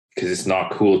it's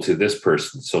not cool to this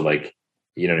person. So like,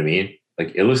 you know what I mean?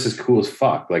 Like Illest is cool as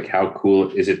fuck. Like how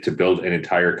cool is it to build an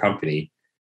entire company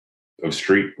of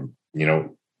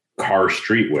car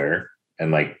streetwear and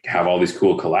like have all these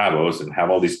cool collabos and have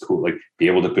all these cool, like be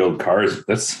able to build cars.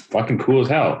 That's fucking cool as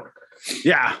hell.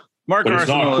 Yeah. Mark but it's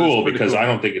Arsenal not is cool pretty because cool. I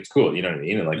don't think it's cool. You know what I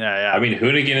mean? And like, Yeah. I mean,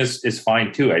 Hoonigan is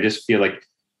fine too. I just feel like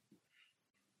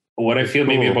what I feel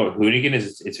maybe cool. about Hoonigan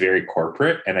is it's very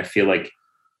corporate, and I feel like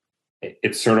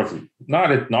it's sort of not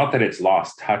that it's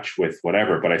lost touch with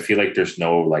whatever, but I feel like there's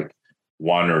no like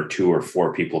 1 or 2 or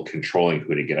 4 people controlling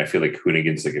Hoonigan. I feel like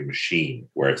Hoonigan's like a machine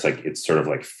where it's like it's sort of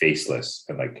like faceless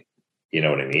and like, you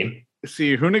know what I mean?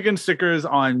 See Hoonigan stickers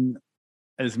on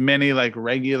as many like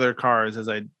regular cars as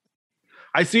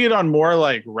I see it on more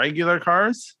like regular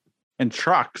cars and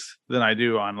trucks than I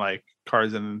do on like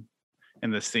cars in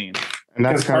the scene. And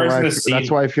that's Because kind of cars in why the scene-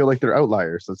 that's why I feel like they're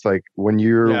outliers. It's like when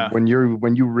you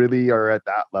really are at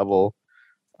that level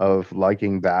of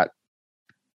liking that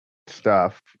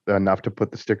stuff enough to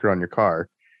put the sticker on your car,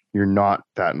 you're not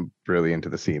that really into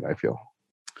the scene, I feel.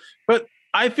 But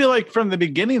I feel like from the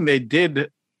beginning they did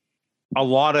a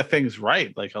lot of things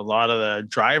right. Like a lot of the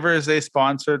drivers they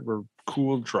sponsored were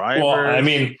cool drivers. Well, I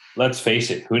mean, let's face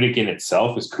it, Hoonigan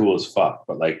itself is cool as fuck,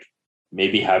 but like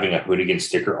maybe having a Hoonigan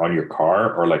sticker on your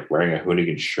car or like wearing a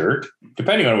Hoonigan shirt,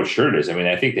 depending on what shirt it is. I mean,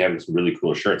 I think they have some really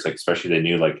cool shirts, like especially the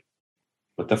new, like,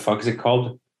 what the fuck is it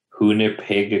called?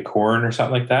 Hoonipigacorn or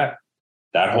something like that.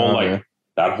 That whole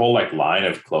line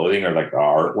of clothing or like the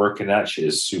artwork and that shit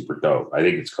is super dope. I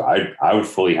think it's cool. I would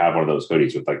fully have one of those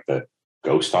hoodies with like the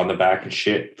ghost on the back and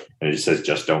shit, and it just says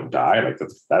 "Just Don't Die." Like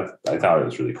that I thought it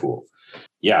was really cool.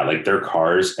 Yeah, like their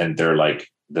cars and their like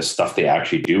the stuff they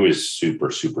actually do is super,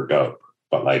 super dope.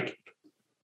 But like,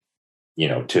 you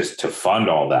know, to fund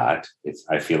all that,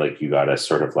 I feel like you got to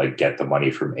sort of like get the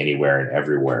money from anywhere and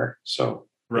everywhere. So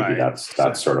maybe that's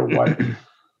sort of what,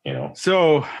 you know.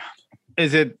 So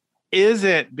is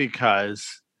it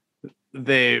because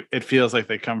it feels like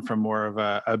they come from more of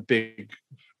a big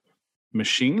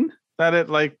machine that it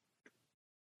like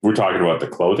we're talking about the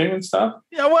clothing and stuff?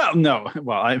 Yeah, well, no.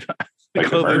 Well, the Like the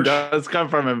clothing merch? does come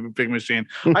from a big machine.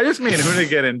 I just mean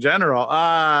Hoonigan in general.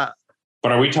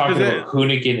 But are we talking Is it- about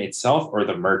Hoonigan itself or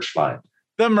the merch line?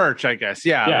 The merch, I guess.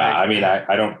 Yeah. Yeah, like- I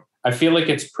mean, I feel like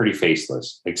it's pretty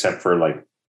faceless, except for like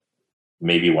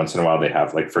maybe once in a while they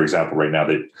have, like, for example, right now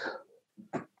they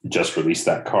just released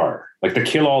that car. Like the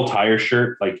Kill All Tire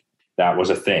shirt, like that was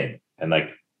a thing. And like,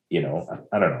 you know,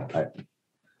 I don't know.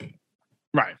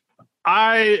 Right.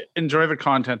 I enjoy the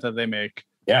content that they make,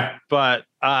 Yeah. but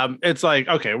it's like,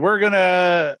 okay, we're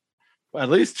gonna at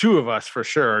least 2 of us for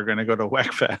sure are gonna go to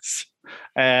WECFest.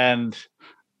 And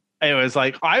it was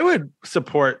like I would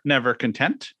support Never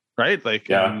Content, right? Like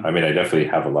Yeah. I mean, I definitely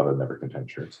have a lot of Never Content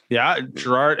shirts. yeah,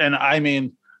 Gerard. And I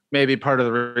mean, maybe part of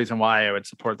the reason why I would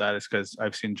support that is because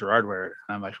I've seen Gerard wear it.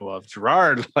 And I'm like, well, if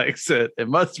Gerard likes it, it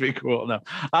must be cool.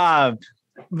 No,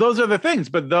 those are the things.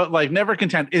 But like Never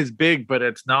Content is big, but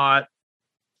it's not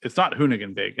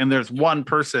Hoonigan big. And there's one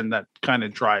person that kind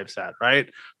of drives that, right?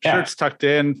 Yeah. Shirts tucked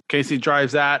in. Casey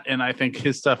drives that, and I think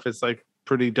his stuff is like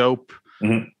pretty dope.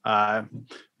 Mhm.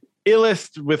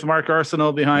 Illest with Mark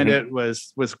Arsenal behind Mhm. it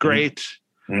was great.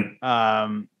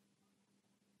 Mhm.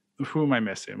 Who am I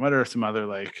missing? What are some other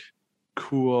like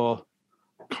cool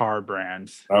car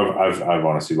brands? I've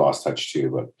honestly lost touch too,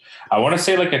 but I want to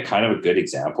say like a kind of a good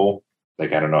example.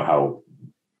 Like, I don't know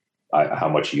how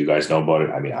much you guys know about it.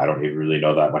 I mean, I don't even really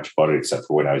know that much about it, except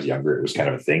for when I was younger, it was kind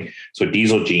of a thing. So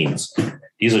Diesel jeans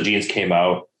came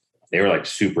out. They were like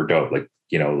super dope. Like,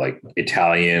 you know, like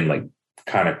Italian, like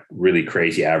kind of really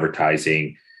crazy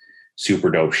advertising, super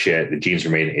dope shit. The jeans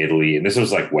were made in Italy. And this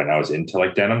was like when I was into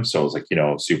like denim. So it was like, you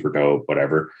know, super dope,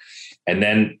 whatever. And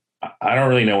then I don't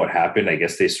really know what happened. I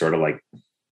guess they sort of like,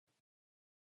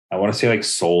 I want to say like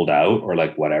sold out or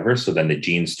like whatever. So then the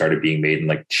jeans started being made in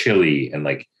like Chile and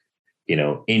like, you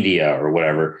know, India or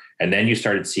whatever. And then you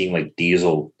started seeing like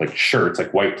Diesel, like shirts,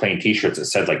 like white plain t-shirts that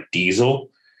said like Diesel.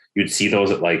 You'd see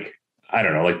those at like, I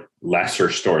don't know, like lesser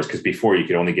stores. Cause before you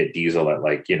could only get Diesel at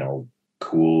like, you know,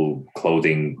 cool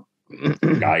clothing,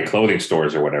 guy clothing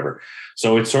stores or whatever.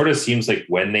 So it sort of seems like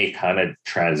when they kind of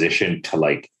transitioned to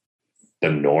like the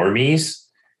normies,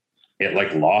 it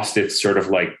like lost its sort of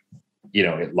like, you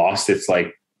know, it lost its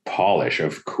like polish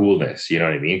of coolness. You know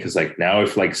what I mean? Cause like now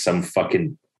if like some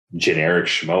fucking generic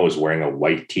schmo is wearing a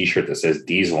white t-shirt that says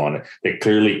Diesel on it, that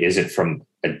clearly isn't from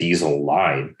a Diesel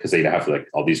line because they have like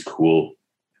all these cool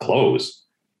clothes,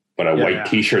 but a white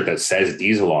t-shirt that says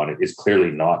Diesel on it is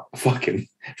clearly not fucking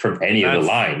from any of the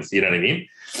lines. You know what I mean?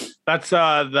 That's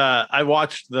I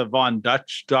watched the Von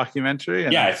Dutch documentary.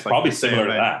 And Yeah, it's like probably the same similar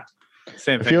to thing. that.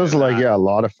 Same It thing. feels with like, that. yeah, a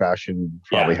lot of fashion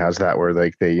probably has that where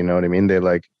like they, you know what I mean? They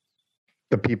like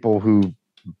the people who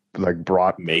like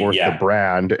brought forth the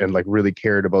brand and like really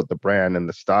cared about the brand and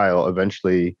the style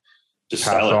eventually just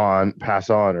pass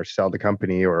on or sell the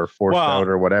company or force out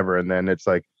or whatever. And then it's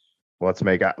like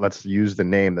let's use the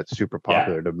name that's super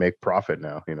popular to make profit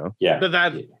now, you know? Yeah. But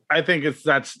I think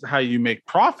that's how you make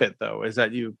profit, though, is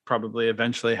that you probably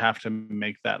eventually have to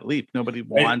make that leap. Nobody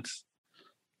wants.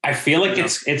 I feel like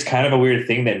it's kind of a weird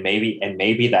thing that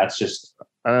maybe that's just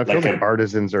And I feel like like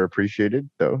artisans are appreciated,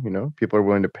 though, you know? People are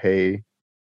willing to pay,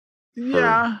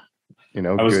 Yeah. you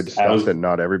know, good stuff that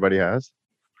not everybody has.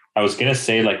 I was gonna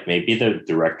say, like, maybe the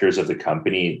directors of the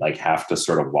company like have to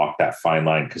sort of walk that fine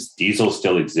line, because Diesel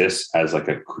still exists as like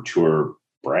a couture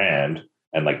brand,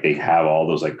 and like they have all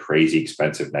those like crazy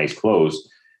expensive nice clothes,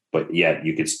 but yet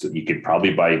you could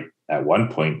probably buy at one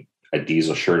point a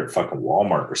Diesel shirt at fucking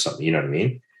Walmart or something. You know what I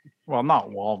mean? Well, not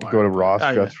Walmart. Go to Ross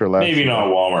just for less. Maybe not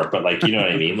Walmart, but like, you know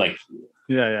what I mean? Like,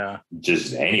 Yeah.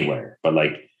 just anywhere. But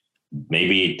like,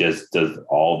 maybe does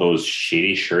all those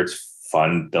shitty shirts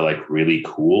fund the like really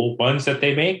cool ones that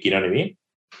they make? You know what I mean?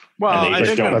 Well, and they I just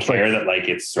think don't that's care that like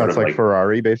it's sort That's of like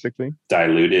Ferrari, basically.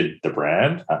 diluted the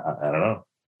brand. I don't know.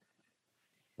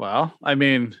 Well, I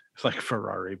mean, it's like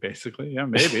Ferrari, basically. Yeah,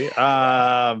 maybe.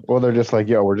 Well, they're just like,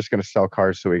 yo, we're just going to sell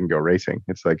cars so we can go racing.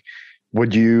 It's like,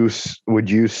 would you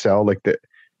sell like the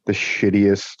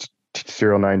shittiest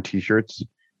Serial 9 t-shirts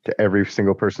to every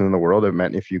single person in the world? It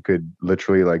meant if you could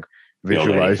literally like Build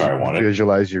any car I wanted.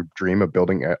 visualize your dream of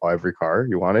building every car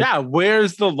you wanted. Yeah,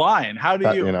 where's the line? How do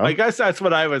you? You know? I guess that's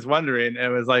what I was wondering. It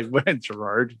was like, when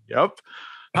Gerard? Yep.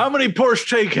 How many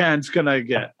Porsche Taycans can I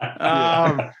get?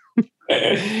 How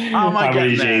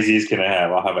many Jay-Z's can I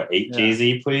have? I'll have an 8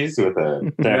 Jay-Z, please, with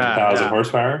a 10,000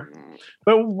 horsepower.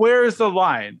 But where's the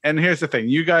line? And here's the thing: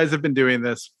 you guys have been doing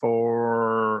this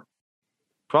for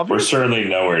 12 We're years. certainly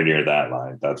nowhere near that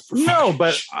line. That's for No,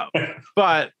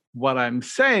 but what I'm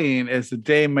saying is the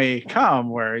day may come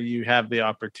where you have the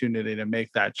opportunity to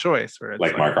make that choice. Where it's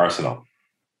like Mark Arsenal.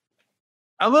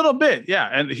 A little bit, yeah.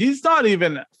 And he's not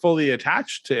even fully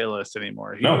attached to A-List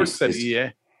anymore. He works at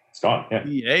EA. It's gone. Yeah.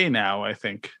 EA now, I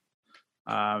think.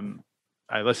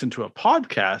 I listened to a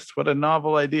podcast. What a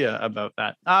novel idea about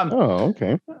that. Oh,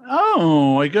 okay.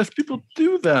 Oh, I guess people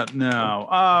do that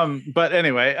now. But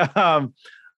anyway,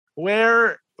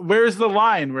 where's the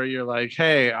line where you're like,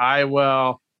 hey,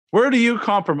 where do you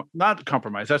not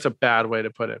compromise? That's a bad way to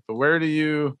put it. But where do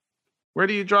you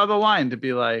draw the line to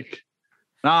be like,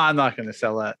 nah, I'm not going to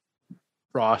sell that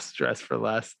Ross dress for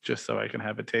less just so I can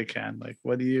have a Taycan? Like,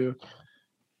 what do you?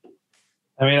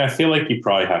 I mean, I feel like you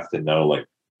probably have to know, like,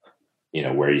 you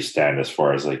know, where you stand as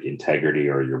far as like integrity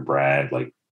or your brand,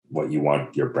 like what you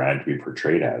want your brand to be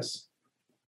portrayed as.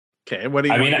 Okay, what do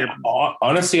you? I mean,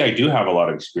 honestly, I do have a lot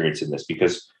of experience in this,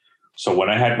 because so when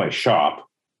I had my shop,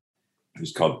 it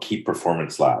was called Keep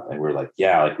Performance Lab, and we're like,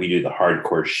 yeah, like we do the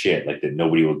hardcore shit like that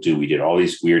nobody will do. We did all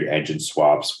these weird engine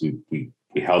swaps. We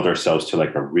held ourselves to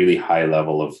like a really high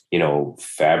level of, you know,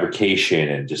 fabrication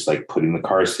and just like putting the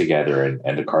cars together,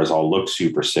 and the cars all look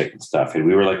super sick and stuff. And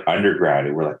we were like underground,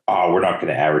 and we're like, oh, we're not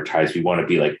going to advertise. We want to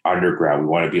be like underground. We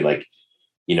want to be like,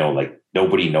 you know, like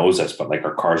nobody knows us, but like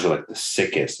our cars are like the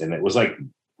sickest. And it was like,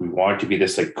 we wanted to be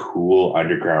this like cool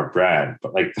underground brand.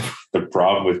 But like the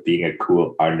problem with being a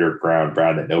cool underground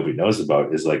brand that nobody knows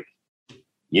about is like,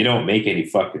 you don't make any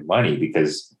fucking money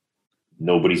because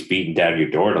nobody's beating down your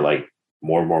door to like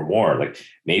more. Like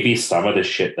maybe some of the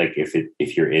shit, like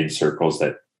if you're in circles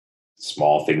that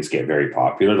small things get very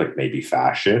popular, like maybe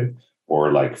fashion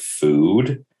or like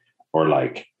food or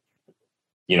like,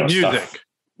 you know,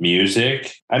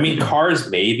 music. I mean, cars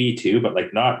maybe too, but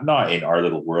like not in our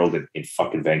little world in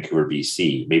fucking Vancouver,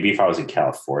 BC. Maybe if I was in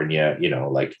California, you know,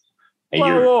 like.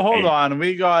 Well, hold on.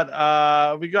 We got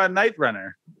Night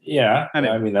Runner. Yeah,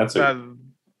 anyway, I mean that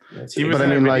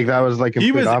was like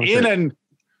he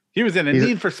was in a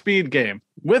Need for Speed game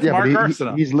with Mark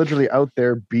Arsenal. He's literally out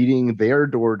there beating their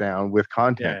door down with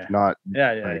content, not. Yeah.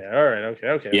 All right.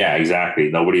 Okay. Yeah, exactly.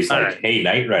 Nobody's All like, right. Hey,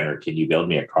 Night Runner, can you build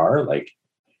me a car? Like,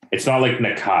 it's not like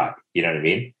Nakai. You know what I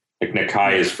mean? Like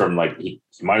Nakai is from like he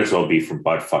might as well be from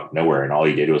buttfuck nowhere, and all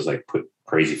he did was like put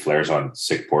crazy flares on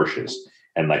sick Porsches,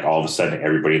 and like all of a sudden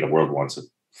everybody in the world wants a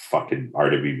fucking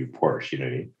RWB Porsche. You know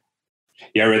what I mean?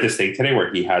 Yeah, I read this thing today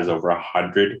where he has over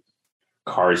 100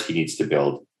 cars he needs to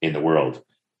build in the world,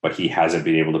 but he hasn't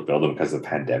been able to build them because of the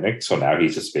pandemic. So now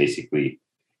he's just basically,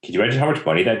 can you imagine how much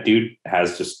money that dude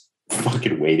has just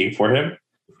fucking waiting for him?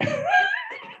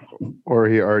 Or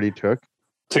he already took.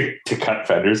 To cut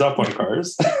fenders up on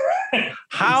cars.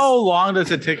 How long does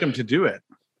it take him to do it?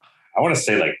 I want to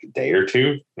say like a day or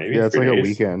two, maybe. Yeah, it's 3 like days. a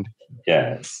weekend.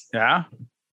 Yeah. Yeah.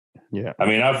 I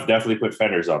mean, I've definitely put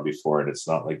fenders on before, and it's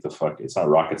not like it's not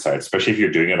rocket science, especially if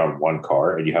you're doing it on one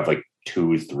car and you have like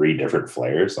 2-3 different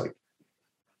flares. Like,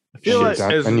 I feel like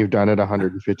And you've done it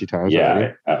 150 times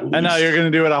already. At least. and now you're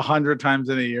going to do it 100 times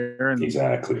in a year. And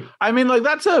Exactly. I mean, like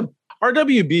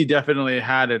RWB definitely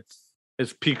had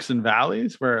its peaks and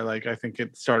valleys where like I think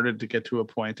it started to get to a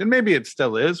point, and maybe it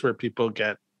still is, where people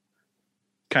get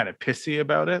kind of pissy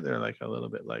about it. They're like a little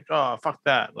bit like, oh, fuck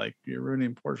that. Like you're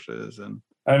ruining Porsches. And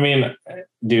I mean,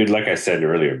 dude, like I said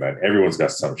earlier, man, everyone's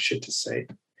got some shit to say.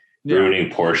 Ruining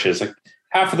Porsches. Like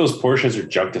half of those Porsches are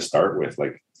junk to start with.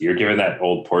 Like you're giving that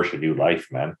old Porsche new life,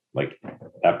 man. Like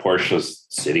that Porsche was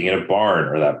sitting in a barn,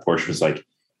 or that Porsche was like,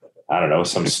 I don't know,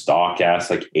 some stock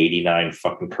ass like 89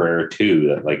 fucking Carrera 2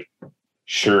 that like,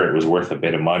 sure, it was worth a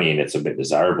bit of money and it's a bit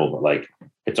desirable, but like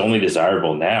it's only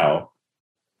desirable now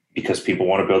because people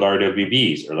want to build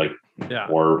RWBs, or like,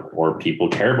 or people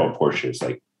care about Porsches.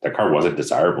 Like that car wasn't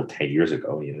desirable 10 years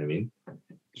ago. You know what I mean?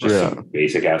 It's just some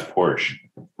basic ass Porsche.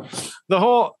 The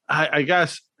whole, I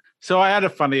guess, so I had a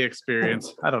funny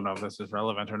experience. I don't know if this is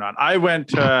relevant or not. I went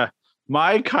to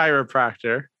my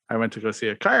chiropractor. I went to go see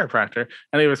a chiropractor,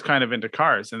 and he was kind of into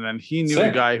cars. And then he knew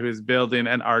a guy who was building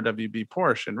an RWB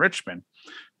Porsche in Richmond.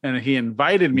 And he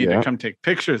invited me to come take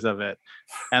pictures of it.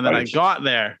 And then I got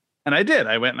there, and I did.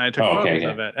 I went and I took photos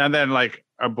of it. And then like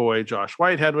our boy Josh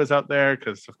Whitehead was out there,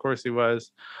 because of course he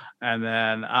was. And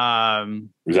then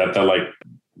was that the like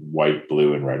white,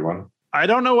 blue, and red one? I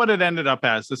don't know what it ended up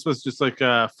as. This was just like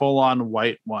a full-on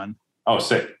white one. Oh,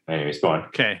 sick. Anyways, go on.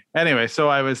 Okay. Anyway, so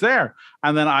I was there,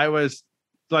 and then I was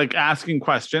like asking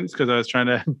questions because I was trying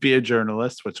to be a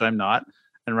journalist, which I'm not,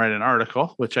 and write an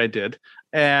article, which I did.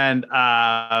 And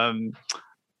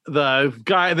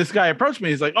this guy approached me.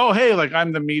 He's like, "Oh, hey, like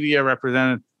I'm the media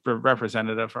representative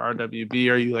for RWB.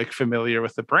 Are you like familiar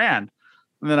with the brand?"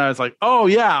 And then I was like, "Oh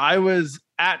yeah, I was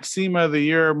at SEMA the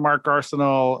year Mark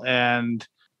Arsenal and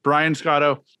Brian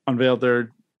Scotto unveiled their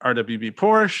RWB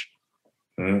Porsche.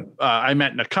 I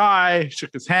met Nakai,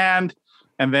 shook his hand,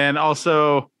 and then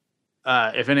also."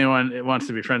 If anyone wants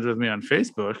to be friends with me on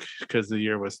Facebook, because the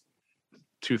year was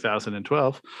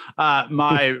 2012,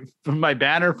 my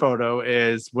banner photo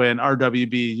is when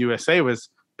RWB USA was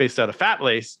based out of Fat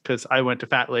Lace, because I went to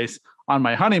Fat Lace on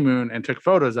my honeymoon and took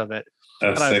photos of it.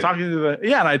 That's and I was sick. talking to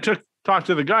and I talked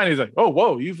to the guy, and he's like, "Oh,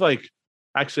 whoa, you've been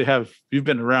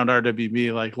around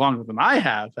RWB like longer than I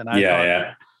have." And I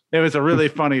thought, it was a really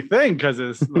funny thing, because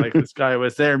it's like this guy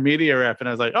was their media rep, and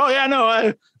I was like, "Oh yeah,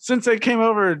 no, since I came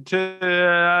over to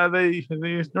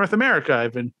the North America,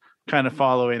 I've been kind of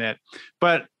following it."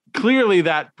 But clearly,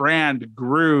 that brand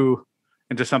grew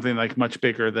into something like much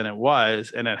bigger than it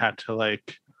was, and it had to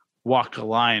like walk a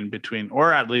line between,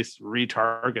 or at least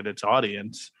retarget its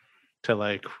audience to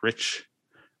like rich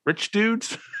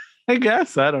dudes, I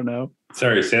guess. I don't know.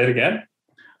 Sorry, say it again.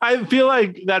 I feel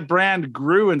like that brand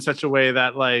grew in such a way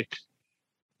that like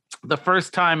the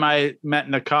first time I met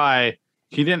Nakai,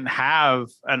 he didn't have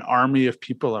an army of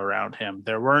people around him.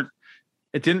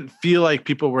 It didn't feel like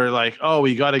people were like, "Oh,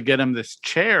 we got to get him this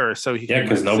chair." So he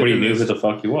because nobody knew who the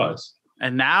fuck he was.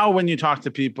 And now when you talk to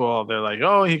people, they're like,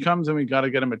 "Oh, he comes and we got to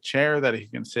get him a chair that he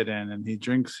can sit in." And he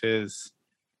drinks his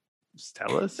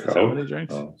Stella's. Is that what he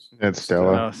drinks? Oh. It's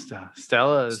Stella. No,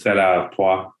 Stella. Stella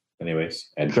Artois.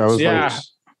 Anyways. And So I was Yeah.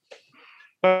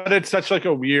 But it's such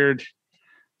a weird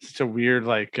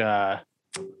like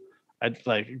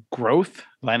growth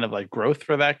growth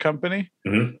for that company.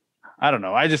 Mhm. I don't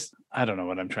know. I don't know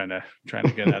what I'm trying to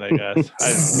get at, I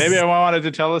guess. Maybe I wanted to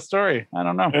tell a story. I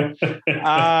don't know.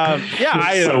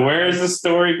 So where is the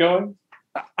story going?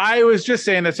 I was just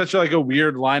saying it's such a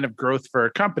weird line of growth for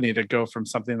a company to go from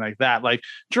something like that. Like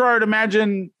Gerard,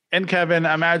 imagine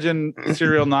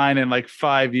Serial 9 in like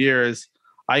 5 years.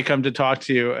 I come to talk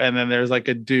to you, and then there's like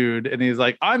a dude, and he's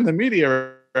like, "I'm the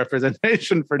media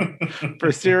representation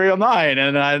for Serial 9,"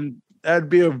 and that'd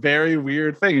be a very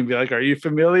weird thing. And be like, "Are you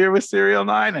familiar with Serial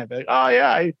 9?" I'd be like, "Oh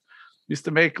yeah, I used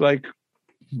to make like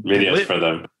Videos for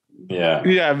them." Yeah,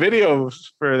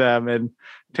 videos for them and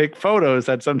take photos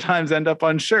that sometimes end up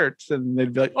on shirts, and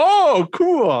they'd be like, "Oh,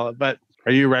 cool!" But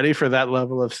are you ready for that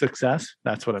level of success?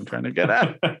 That's what I'm trying to get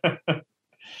at.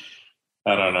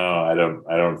 I don't know.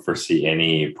 I don't foresee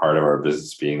any part of our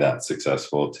business being that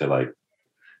successful to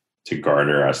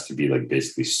garner us to be like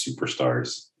basically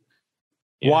superstars.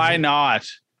 Why not?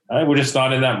 We're just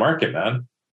not in that market, man.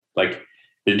 Like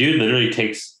the dude literally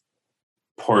takes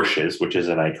Porsches, which is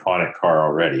an iconic car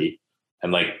already,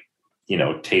 and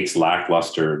takes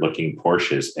lackluster looking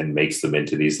Porsches and makes them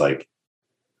into these like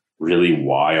really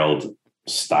wild,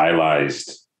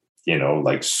 stylized,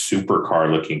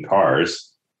 supercar looking cars.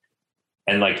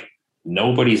 And like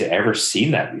nobody's ever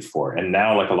seen that before. And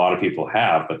now like a lot of people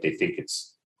have, but they think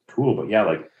it's cool. But yeah,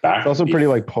 like back. It's also pretty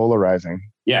like polarizing.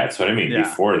 Yeah, that's what I mean. Yeah.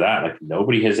 Before that, like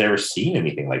nobody has ever seen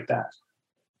anything like that.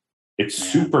 It's Yeah.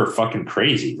 super fucking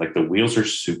crazy. Like the wheels are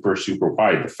super, super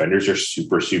wide. The fenders are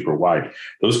super, super wide.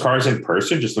 Those cars in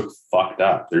person just look fucked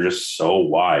up. They're just so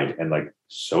wide and like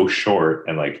so short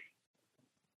and like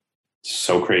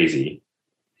so crazy.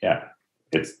 Yeah.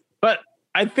 It's But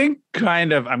I think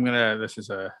this is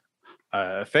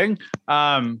a thing.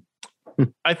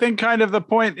 I think kind of the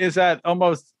point is that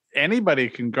almost anybody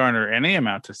can garner any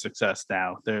amount of success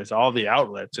now. There's all the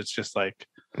outlets. It's just like,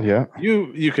 Yeah.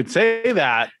 you could say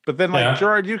that, but then like Yeah.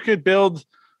 Gerard, you could build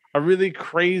a really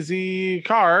crazy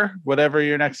car, whatever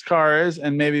your next car is,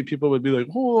 and maybe people would be like,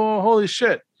 oh, holy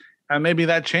shit. And maybe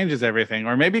that changes everything.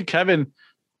 Or maybe Kevin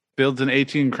builds an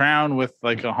 18 Crown with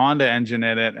like a Honda engine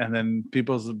in it, and then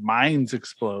people's minds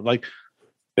explode. Like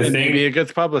the and thing. maybe it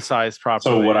gets publicized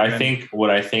properly. So what and I then-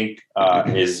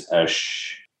 think is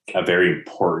a very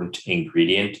important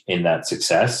ingredient in that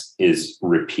success is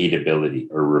repeatability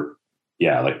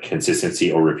like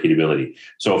consistency or repeatability.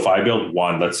 So if I build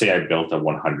one, let's say I built a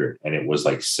 100 and it was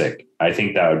like sick, I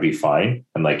think that would be fine.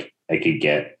 And like I could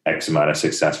get X amount of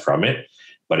success from it.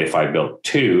 But if I built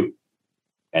two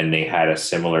and they had a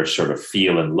similar sort of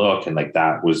feel and look, and like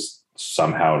that was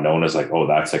somehow known as like, oh,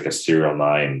 that's like a Serial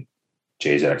 9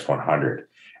 JZX 100.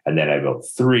 And then I built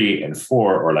 3 and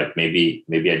 4, or like maybe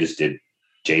I just did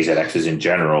JZXs in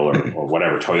general or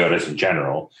whatever, Toyotas in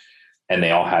general. And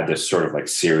they all had this sort of like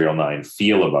Serial 9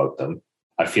 feel about them.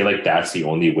 I feel like that's the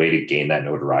only way to gain that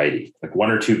notoriety. Like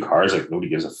 1 or 2 cars, like nobody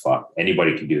gives a fuck.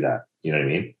 Anybody can do that. You know what I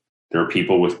mean? There are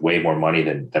people with way more money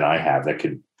than I have that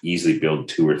could easily build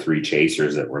 2 or 3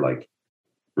 chasers that were like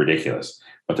ridiculous,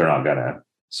 but they're not gonna.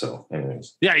 So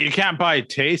anyways. Yeah, you can't buy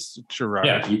taste, Gerard.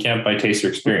 Yeah, you can't buy taste or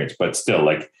experience, but still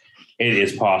like it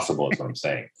is possible is what I'm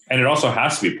saying. And it also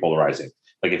has to be polarizing.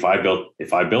 Like if I built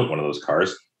one of those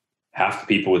cars, half the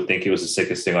people would think it was the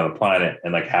sickest thing on the planet.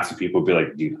 And like half the people would be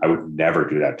like, dude, I would never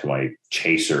do that to my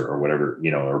chaser or whatever,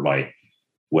 you know, or my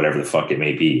whatever the fuck it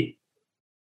may be.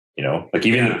 You know, like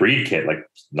even the breed kit, like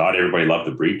not everybody loved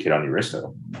the breed kit on the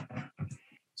Aristo.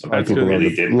 Some That's people good. really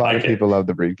A didn't lot like of people love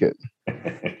the breed kit.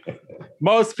 it.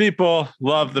 Most people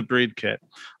love the breed kit.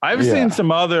 I've Yeah. seen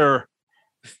some other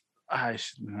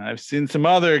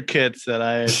kits that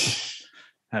I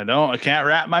can't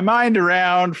wrap my mind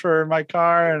around for my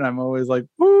car, and I'm always like,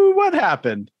 "Ooh, what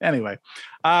happened?" Anyway,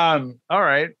 all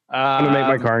right. I'm gonna make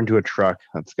my car into a truck.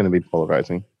 That's gonna be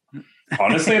polarizing.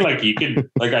 Honestly, like you could,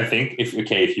 like I think if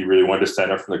you really wanted to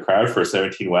stand up from the crowd for a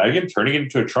 17 wagon, turning it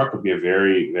into a truck would be a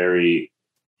very, very.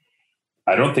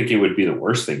 I don't think it would be the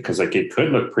worst thing because like it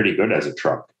could look pretty good as a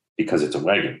truck because it's a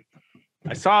wagon.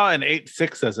 I saw an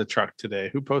 8.6 as a truck today.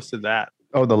 Who posted that?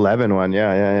 Oh, the Levin one.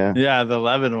 Yeah. Yeah, the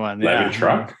 11 one. Wagon Yeah,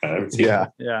 truck. I haven't seen Yeah.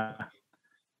 yeah.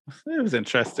 It was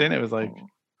interesting. It was like,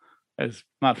 it's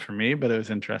not for me, but it was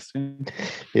interesting.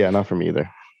 Yeah, not for me either.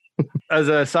 As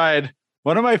an aside,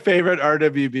 one of my favorite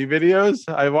RWB videos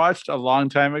I watched a long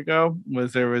time ago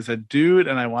was there was a dude,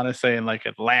 and I want to say in like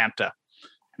Atlanta,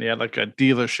 and he had like a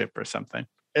dealership or something.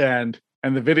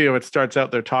 And the video, it starts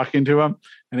out they're talking to him,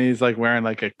 and he's like wearing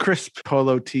like a crisp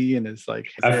polo tee and his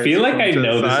like. I hair feel like I combed to the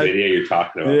know this side. video you're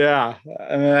talking about. Yeah,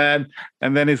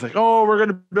 and then he's like, "Oh, we're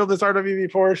gonna build this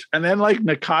RWB Porsche," and then like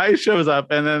Nakai shows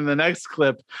up, and then the next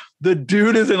clip, the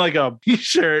dude is in like a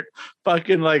t-shirt,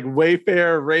 fucking like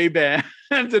Wayfair Ray-Bans,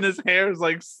 and his hair is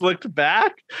like slicked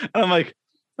back, and I'm like,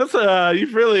 "That's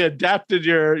you've really adapted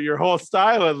your whole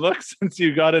style and look since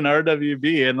you got an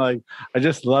RWB," and like I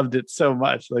just loved it so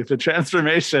much, like the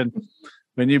transformation.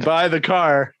 When you buy the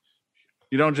car,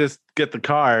 you don't just get the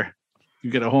car,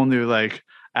 you get a whole new like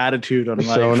attitude on life.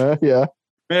 Persona. Yeah.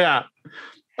 Yeah.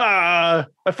 I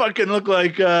fucking look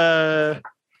like the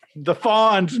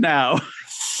Fawns now.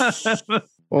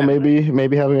 Well,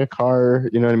 maybe having a car,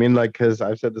 you know what I mean? Like, because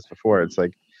I've said this before, it's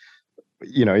like,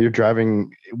 you know,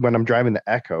 when I'm driving the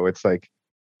Echo, it's like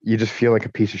you just feel like a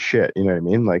piece of shit. You know what I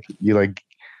mean? Like you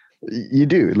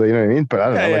do, you know what I mean? But I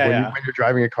don't know, like when you're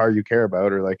driving a car you care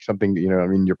about, or like something, you know what I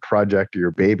mean, your project or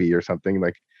your baby or something,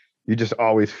 like you just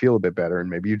always feel a bit better. And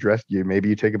maybe you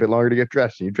take a bit longer to get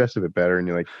dressed and you dress a bit better, and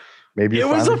you're like, maybe it you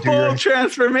was a finally do your- full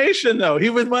transformation though. He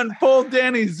went full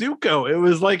Danny Zuko. It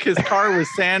was like his car was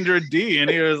Sandra D, and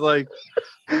he was like,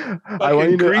 I want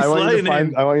you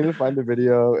to find the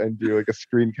video and do like a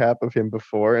screen cap of him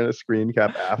before and a screen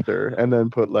cap after, and then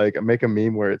make a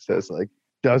meme where it says like,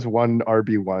 does one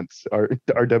RB once or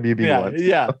RWB once.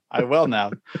 Yeah, I will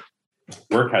now.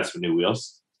 Work has some new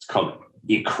wheels. It's called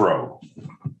Ecro. Do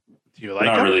you like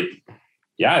Not them? really.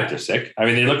 Yeah, they're sick. I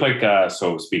mean, they look like.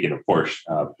 So speaking of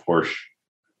Porsche.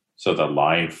 So the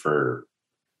line for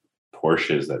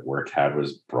Porsches that work had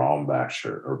was Brombacher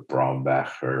or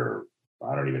Brombacher.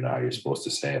 I don't even know how you're supposed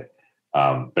to say it.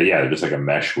 But yeah, they're just like a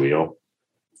mesh wheel.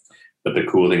 But the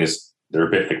cool thing is they're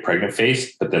a bit like pregnant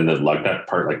face, but then the lug nut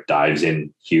part like dives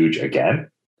in huge again.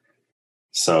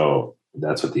 So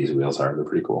that's what these wheels are. They're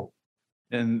pretty cool.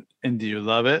 And do you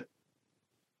love it?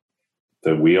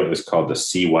 The wheel is called the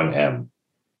C1M.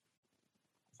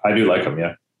 I do like them,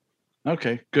 yeah.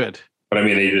 Okay, good. But I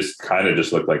mean, they just kind of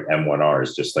just look like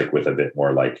M1Rs, just like with a bit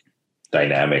more like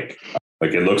dynamic.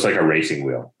 Like it looks like a racing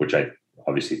wheel, which I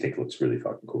obviously think looks really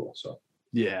fucking cool. So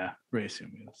yeah,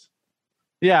 racing wheels.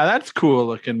 Yeah, that's cool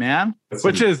looking, man. That's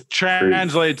Which some is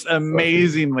translates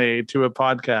amazingly to a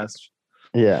podcast.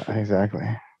 Yeah, exactly.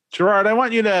 Gerard, I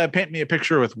want you to paint me a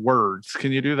picture with words.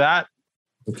 Can you do that?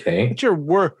 okay.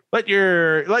 Let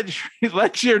your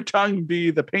tongue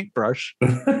be the paintbrush,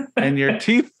 and your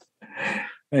teeth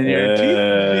be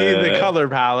the color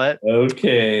palette.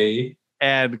 Okay.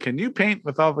 And can you paint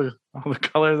with all the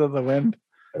colors of the wind?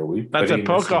 Are we That's a putting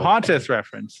this in- Pocahontas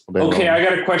reference. Okay, I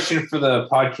got a question for the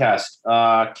podcast.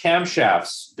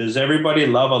 Camshafts. Does everybody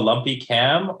love a lumpy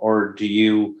cam, or do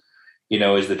you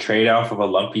is the trade-off of a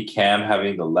lumpy cam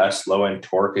having the less low-end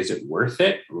torque? Is it worth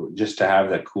it just to have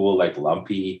that cool like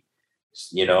lumpy,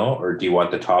 or do you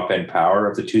want the top-end power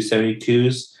of the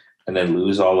 272s and then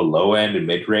lose all the low-end and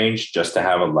mid-range just to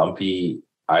have a lumpy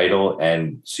idle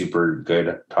and super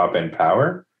good top-end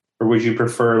power? Or would you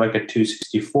prefer like a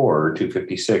 264 or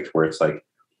 256 where it's like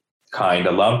kind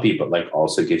of lumpy, but like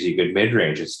also gives you good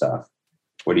mid-range and stuff?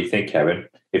 What do you think, Kevin?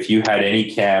 If you had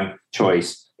any cam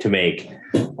choice to make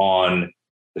on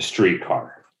the street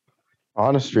car.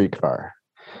 On a streetcar.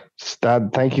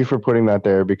 Thank you for putting that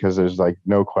there, because there's like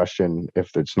no question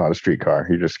if it's not a streetcar,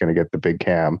 you're just going to get the big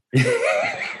cam.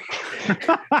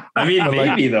 I mean,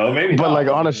 maybe though, maybe. But not. like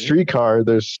on a streetcar,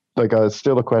 there's like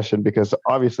still a question, because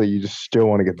obviously you just still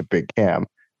want to get the big cam,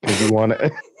 because you want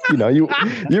to,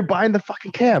 you're buying the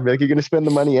fucking cam. Like you're going to spend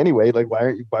the money anyway. Like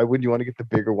why would you want to get the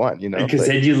bigger one? Because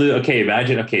then you lose. Okay,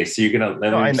 imagine. Okay, so you're gonna.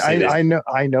 I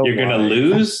know. You're gonna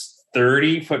lose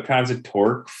 30 foot-pounds of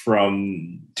torque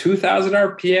from 2,000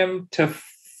 RPM to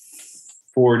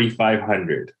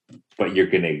 4,500, but you're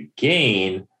gonna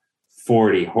gain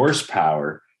 40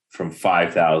 horsepower from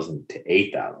 5,000 to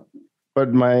 8,000.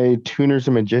 But my tuner's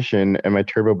a magician and my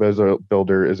turbo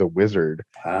builder is a wizard.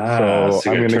 So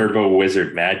you got turbo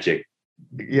wizard magic.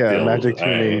 Yeah, build. magic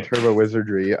tuning, turbo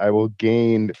wizardry. I will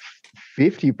gain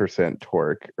 50%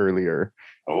 torque earlier.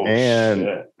 Oh, and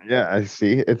shit. yeah, I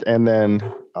see it. And then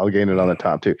I'll gain it on the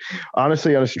top too.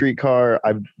 Honestly, on a street car,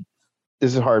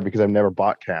 this is hard because I've never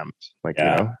bought cams. Like,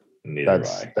 Neither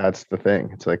that's the thing.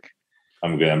 It's like,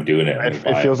 I'm good. I'm doing it.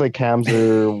 It feels like cams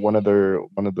are one of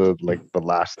the like the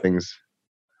last things,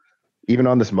 even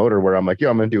on this motor, where I'm like,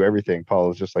 I'm gonna do everything. Paul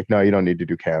is just like, no, you don't need to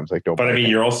do cams. Like, don't. But I mean, cams.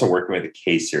 you're also working with a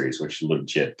K series, which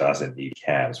legit doesn't need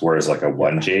cams, whereas like a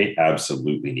 1J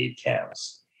absolutely need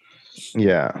cams.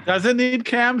 Yeah, doesn't need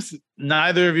cams.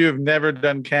 Neither of you have never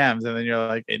done cams, and then you're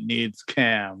like, it needs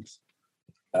cams.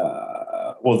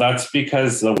 Well, that's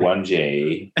because the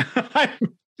 1J.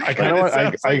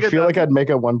 I feel like I'd make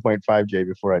a 1.5J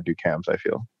before I do cams. I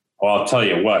feel. Well, I'll tell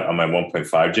you what. On my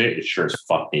 1.5J, it sure as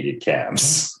fuck needed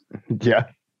cams. Yeah,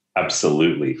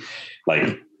 absolutely.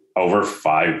 Like over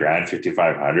 $5,000,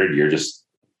 5,500. You're just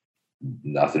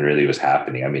nothing really was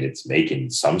happening. I mean, it's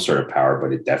making some sort of power,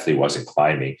 but it definitely wasn't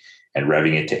climbing. And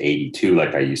revving it to 82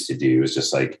 like I used to do was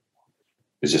just like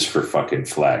it's just for fucking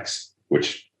flex.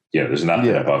 Which there's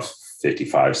nothing above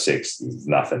 55, 6. There's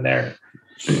nothing there.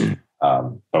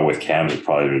 But with cams, it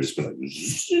probably would have just been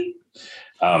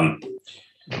like,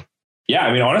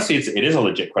 I mean, honestly, it is a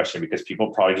legit question because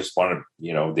people probably just want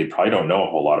to, they probably don't know a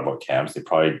whole lot about cams. They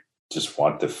probably just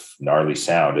want the gnarly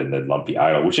sound and the lumpy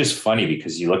idle, which is funny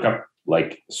because you look up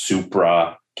like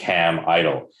Supra cam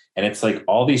idle and it's like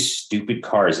all these stupid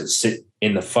cars that sit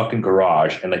in the fucking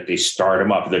garage and like they start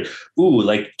them up. They're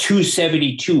like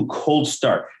 272 cold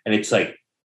start. And it's like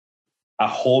a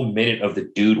whole minute of the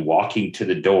dude walking to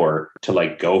the door to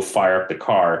like go fire up the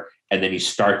car. And then he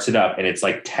starts it up and it's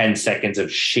like 10 seconds of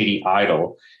shitty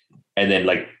idle. And then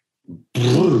like,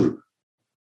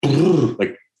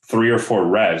 like 3 or 4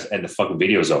 revs and the fucking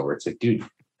video's over. It's like, dude,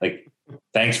 like,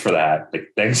 thanks for that. Like,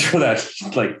 thanks for that,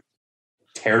 like,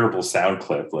 terrible sound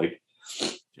clip. Like,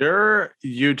 your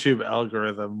YouTube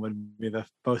algorithm would be the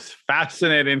most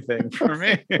fascinating thing for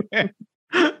me.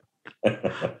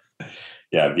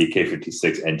 Yeah,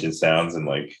 VK56 engine sounds and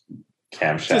like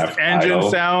camshaft just engine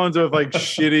idle sounds with like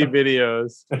shitty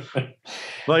videos.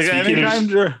 Like anytime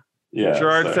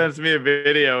Gerard sends me a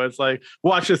video, it's like,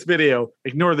 watch this video,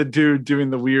 ignore the dude doing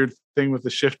the weird thing with the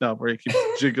shift knob where you keep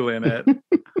jiggling it.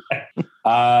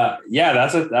 Yeah,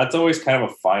 that's always kind of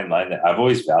a fine line that I've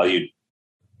always valued,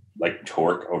 like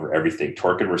torque over everything,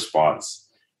 torque and response.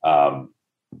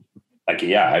 Like,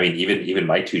 yeah, I mean, even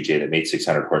my 2J that made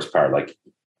 600 horsepower, like,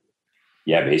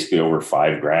 yeah, basically over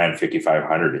 $5,000,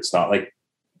 5,500. It's not like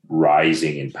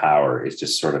rising in power. It's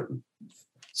just sort of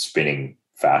spinning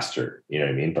faster. You know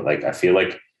what I mean? But like, I feel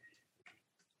like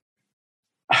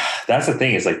that's the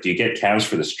thing is like, do you get cams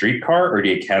for the street car or do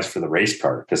you get cams for the race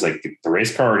car? Because like the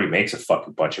race car already makes a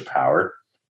fucking bunch of power,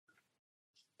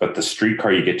 but the street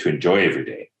car you get to enjoy every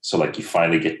day. So like you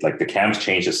finally get like the cams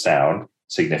change the sound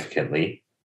significantly,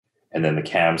 and then the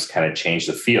cams kind of change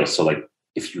the feel. So like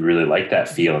if you really like that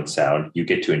feel and sound, you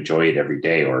get to enjoy it every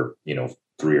day, or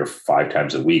 3 or 5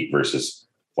 times a week versus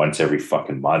once every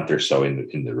fucking month or so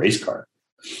in the race car.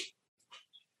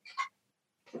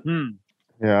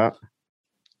 Yeah.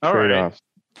 All right. Trade-offs.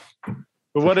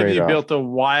 But what if you trade-off. built a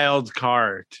wild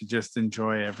car to just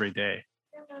enjoy every day?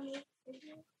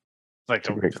 Like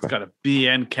a great it's got a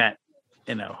BN cat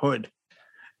in a hood.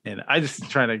 And I just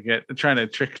trying to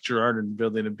trick Gerard into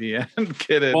building a BN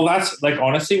kit. Well, that's like,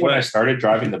 honestly, when I started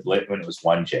driving the Blit when it was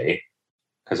 1J,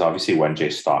 because obviously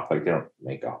 1J stock, like they don't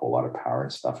make a whole lot of power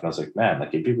and stuff. And I was like, man, like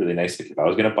it'd be really nice. Like if I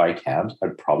was going to buy cams,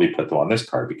 I'd probably put them on this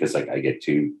car because like I get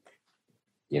to,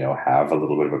 have a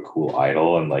little bit of a cool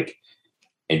idle and like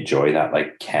enjoy that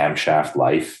like camshaft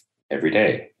life every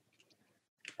day.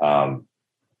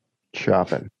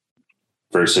 Shopping.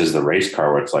 Versus the race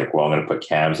car where it's like, well, I'm going to put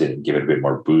cams in and give it a bit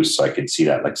more boost so I can see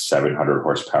that like 700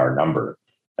 horsepower number.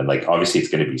 And like, obviously it's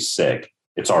going to be sick.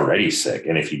 It's already sick.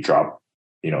 And if you drop,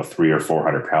 300 or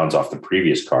 400 pounds off the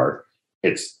previous car,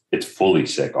 it's fully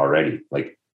sick already.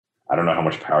 Like, I don't know how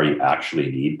much power you actually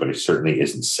need, but it certainly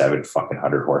isn't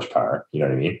 700 horsepower. You know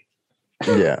what I mean?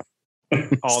 Yeah.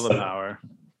 All the power.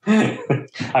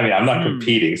 I mean, I'm not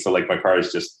competing. So like my car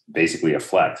is just basically a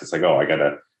flex. It's like, oh, I got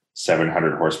a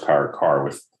 700 horsepower car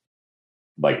with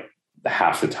like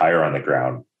half the tire on the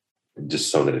ground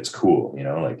just so that it's cool,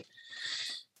 like,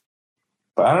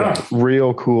 but I don't know.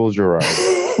 Real cool, Gerard.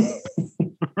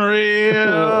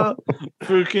 Real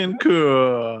freaking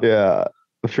cool. Yeah.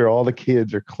 I'm sure all the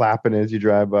kids are clapping as you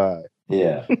drive by.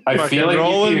 Yeah. I Fucking feel like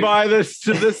rolling by this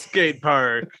to the skate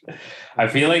park. I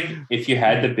feel like if you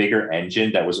had the bigger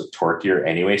engine that was torquier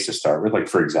anyways to start with, like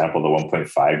for example, the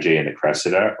 1.5J in the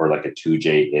Cressida or like a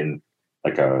 2J in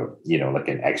like a, like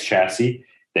an X chassis,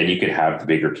 then you could have the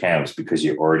bigger cams because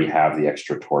you already have the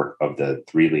extra torque of the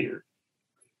 3-liter,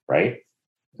 right?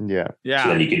 Yeah. Yeah. So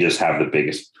then you can just have the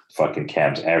biggest fucking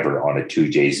cams ever on a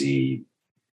 2JZ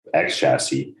X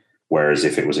chassis. Whereas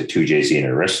if it was a 2JZ and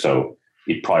Aristo,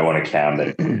 you'd probably want a cam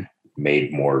that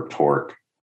made more torque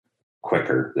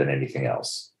quicker than anything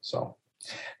else. So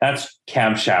that's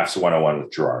camshafts 101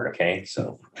 with Gerard. Okay.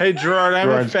 So, hey, Gerard, I'm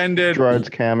offended. Gerard's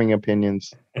camming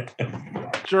opinions.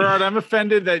 Gerard, I'm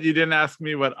offended that you didn't ask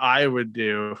me what I would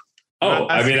do. oh,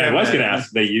 I mean, I was going to Kevin.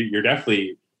 ask that you're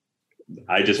definitely,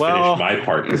 I just finished my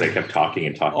part because I kept talking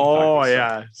and talking. Oh, talking.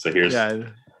 yeah. So here's, Yeah.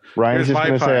 Ryan's Here's just my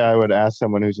going to part. say I would ask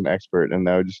someone who's an expert and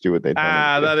that would just do what they tell me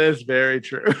to do. That is very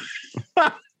true.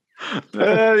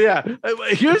 Yeah.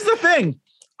 Here's the thing.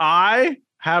 I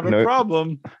have a No.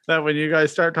 problem that when you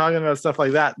guys start talking about stuff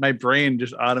like that, my brain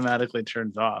just automatically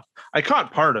turns off. I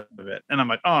caught part of it and I'm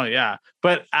like, oh yeah.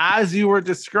 But as you were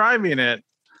describing it,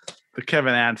 the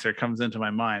Kevin answer comes into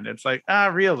my mind. It's like,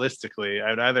 realistically,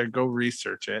 I'd either go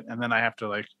research it and then I have to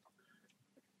like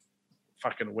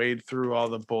fucking wade through all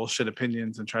the bullshit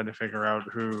opinions and try to figure out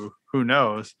who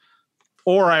knows.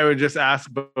 Or I would just ask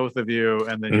both of you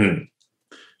and then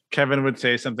Kevin would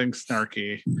say something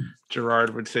snarky.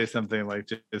 Gerard would say something like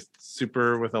just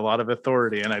super with a lot of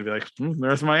authority. And I'd be like,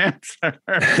 there's my answer.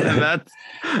 And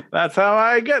that's how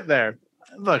I get there.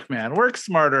 Look, man, work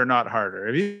smarter, not harder.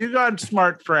 If you got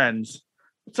smart friends,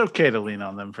 it's okay to lean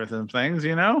on them for some things,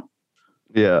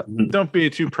 Yeah. Don't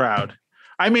be too proud.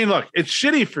 I mean, look, it's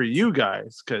shitty for you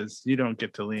guys because you don't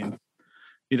get to lean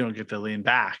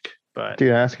back. But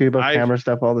Dude, I ask you about camera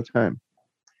stuff all the time.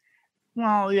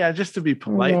 well, yeah, just to be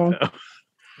polite though.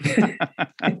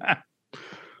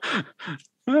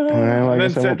 Well, I And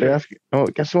guess then I won't be Cedric, asking. Oh,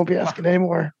 I guess I won't be asking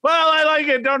anymore. well, I like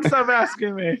it. Don't stop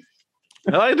asking me.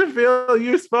 I like to feel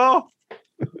useful.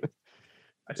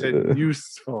 I said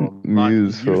useful, not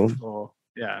Useful. useful.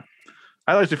 Yeah.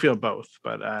 I like to feel both,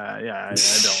 but yeah, I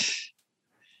don't.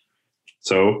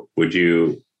 so would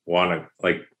you want to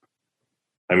like,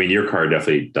 I mean, your car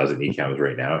definitely doesn't need cams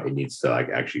right now. It needs to like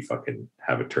actually fucking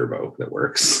have a turbo that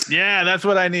works. Yeah, that's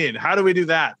what I need. How do we do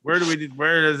that? When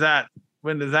does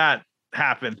that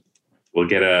happen? We'll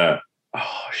get a,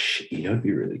 oh shit, it'd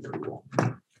be really cool.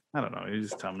 I don't know. You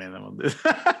just tell me and then we'll do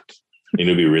that. You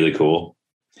know, it'd be really cool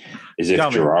is if Tell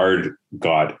me. Gerard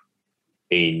got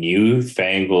a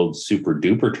newfangled super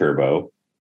duper turbo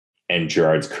and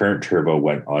Gerard's current turbo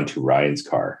went onto Ryan's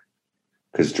car.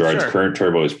 Because Gerard's Sure. current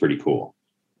turbo is pretty cool.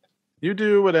 You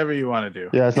do whatever you want to do.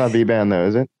 Yeah, it's not V-band though,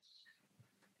 is it?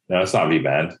 No, it's not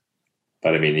V-band.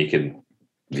 But I mean, you can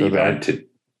So V-band to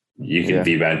Yeah.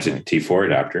 V-band to T4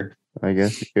 adapter. I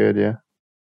guess you could, yeah.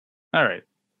 All right.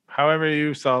 However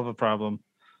you solve a problem,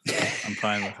 I'm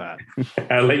fine with that.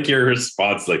 I like your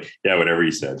response, like, yeah, whatever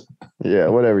you said. Yeah,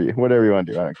 whatever you want to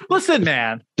do. I don't care. Listen,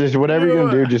 man. Just whatever you're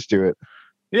gonna do, just do it.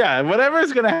 Yeah,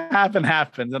 whatever's gonna happen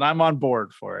happens, and I'm on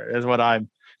board for it. It's what I'm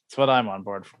on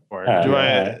board for. Do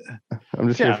Yeah. I'm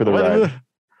just here for the ride.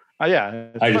 Yeah,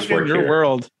 it's I just fucking work your here.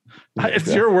 world. It's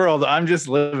Yeah. your world. I'm just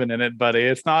living in it, buddy.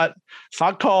 It's not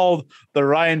called the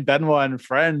Ryan Benoit and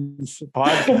Friends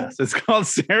podcast. It's called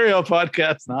Serial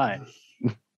Podcast 9.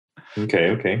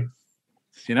 Okay.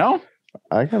 You know?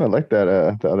 I kind of like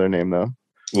that the other name though.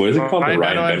 What is it called? The Ryan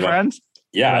Ryan Benoit and Benoit. Friends.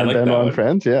 Yeah, I Ryan like that Benoit and one.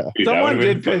 Friends, yeah. Dude, Someone that would've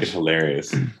been did fucking pitch-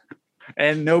 hilarious.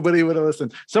 And nobody would have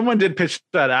listened. Someone did pitch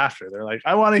that after. They're like,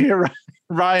 I want to hear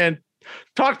Ryan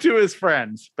talk to his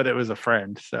friends, but it was a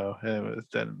friend. So it was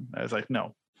then I was like,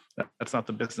 no, that's not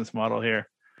the business model here.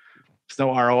 There's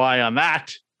no ROI on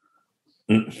that.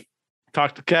 Mm.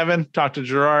 Talk to Kevin, talk to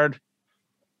Gerard,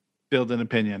 build an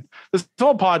opinion. This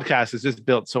whole podcast is just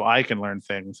built so I can learn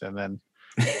things. And then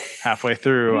halfway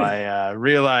through, I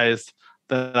realized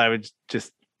that I would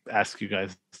just ask you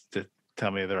guys to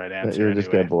tell me the right That answer. you just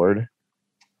anyway. get bored.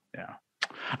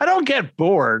 I don't get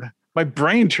bored. My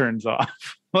brain turns off.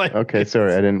 Like, Okay,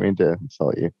 sorry, I didn't mean to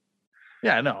insult you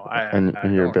yeah, no. and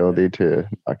your don't- ability to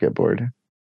not get bored.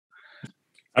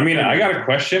 I mean, I got a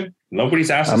question.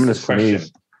 Nobody's asked I'm us gonna this question.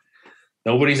 sneeze.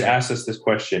 Nobody's asked us this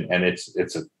question, and it's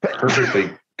a perfectly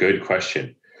good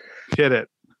question. Hit it.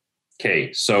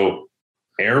 Okay, so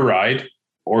air ride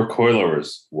or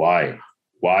coilovers? Why?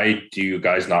 Why do you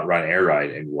guys not run air ride?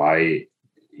 And why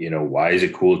is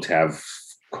it cool to have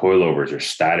coilovers or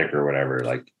static or whatever?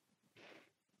 Like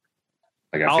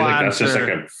I feel I'll like that's just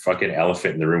answer- like a fucking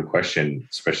elephant in the room question,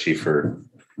 especially for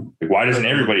like, why doesn't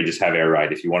everybody just have air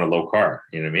ride if you want a low car?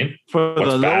 You know what I mean? For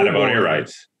What's the bad low about air boys.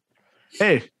 rides?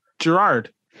 Hey,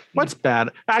 Gerard, what's bad?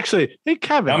 Actually, hey,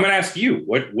 Kevin. I'm gonna ask you,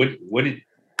 what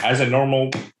as a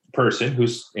normal person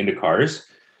who's into cars,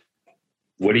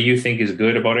 what do you think is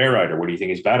good about air ride, or what do you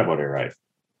think is bad about air ride?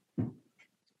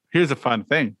 Here's a fun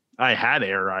thing. I had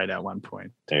air ride at one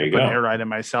point. There you Put go. air ride in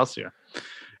my Celsior.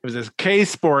 It was this K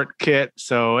Sport kit,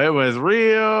 so it was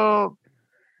real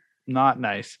not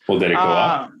nice. Well, did it go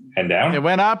up Uh, and down? It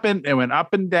went up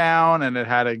and down, and it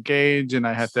had a gauge, and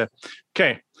I had to.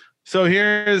 Okay, so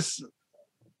here's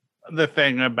the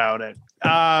thing about it.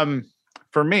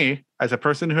 For me, as a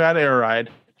person who had air ride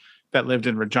that lived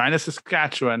in Regina,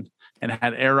 Saskatchewan, and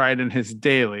had air ride in his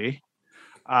daily,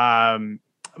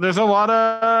 there's a lot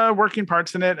of working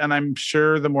parts in it, and I'm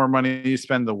sure the more money you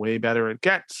spend, the way better it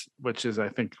gets, which is, I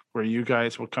think, where you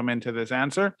guys will come into this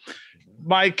answer.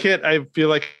 My kit, I feel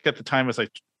like at the time was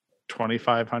like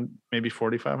 2,500, maybe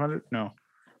 4,500. No,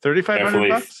 3,500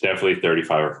 bucks. Definitely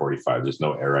 35 or 45. There's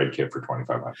no air ride kit for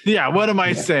 2,500. Yeah, what am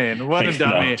I saying? What a No.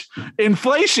 dummy.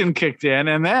 Inflation kicked in,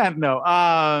 and then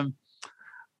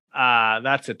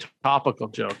that's a topical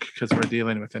joke because we're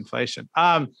dealing with inflation.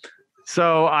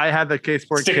 So I had the K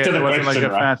Sport Stick kit. to the It wasn't like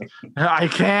question, a Ryan. I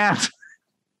can't.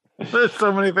 There's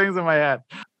so many things in my head.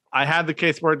 I had the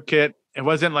K Sport kit. It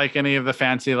wasn't like any of the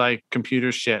fancy like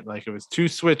computer shit. Like it was 2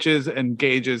 switches and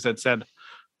gauges that said,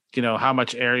 how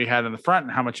much air you had in the front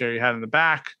and how much air you had in the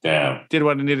back. Damn. Did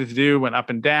what it needed to do, went up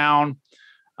and down.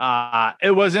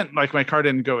 It wasn't like my car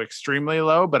didn't go extremely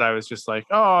low, but I was just like,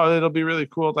 oh, it'll be really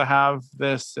cool to have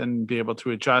this and be able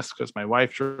to adjust because my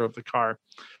wife drove the car.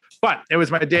 But it was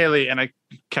my daily, and I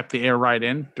kept the air ride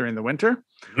in during the winter.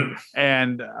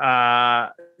 And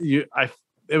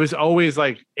it was always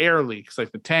like air leaks,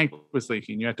 like the tank was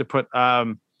leaking. You had to put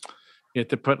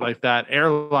like that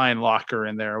airline locker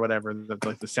in there or whatever that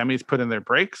like the semis put in their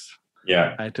brakes.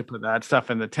 Yeah. I had to put that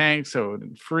stuff in the tank so it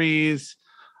wouldn't freeze.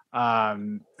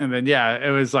 And then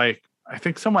it was like I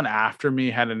think someone after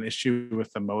me had an issue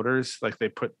with the motors. Like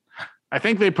I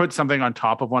think they put something on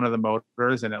top of one of the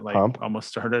motors and it like Pump? almost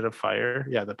started a fire.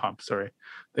 Yeah, the pump. Sorry,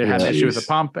 they had Yeah. an issue with the Jeez.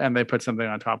 pump and they put something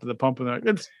on top of the pump and they're like,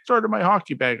 it started my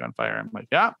hockey bag on fire. I'm like,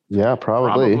 yeah, Yeah,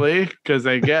 probably. probably because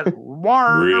they get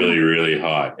warm. Really, really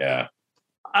hot. Yeah.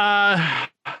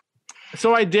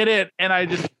 So I did it, and I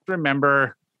just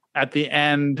remember at the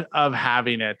end of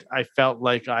having it, I felt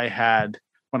like I had,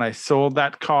 when I sold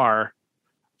that car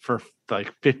for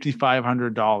like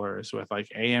 $5,500 with like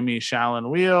AME Shallon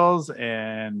wheels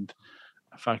and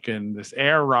fucking this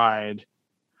air ride.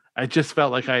 I just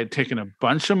felt like I had taken a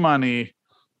bunch of money,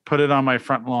 put it on my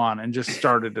front lawn, and just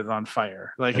started it on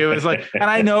fire. Like it was like, and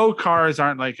I know cars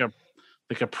aren't like a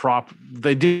prop.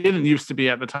 They didn't used to be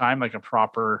at the time like a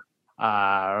proper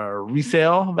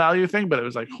resale value thing, but it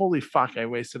was like, holy fuck, I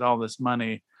wasted all this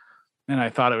money, and I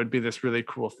thought it would be this really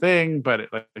cool thing, but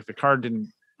like the car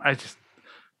didn't.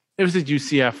 It was a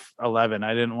UCF 11.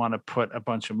 I didn't want to put a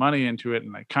bunch of money into it,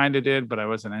 and I kind of did, but I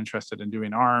wasn't interested in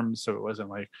doing arms, so it wasn't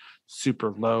like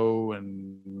super low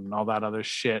and all that other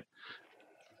shit.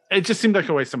 It just seemed like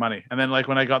a waste of money. And then like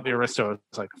when I got the Aristo,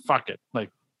 it's like, fuck it. Like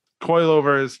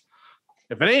coilovers,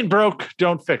 if it ain't broke,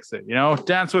 don't fix it. You know,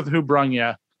 dance with who brung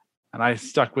ya. And I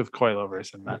stuck with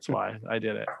coilovers, and that's why I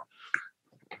did it.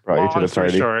 Brought you to the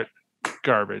party. Short,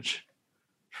 garbage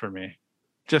for me,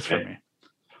 just for me.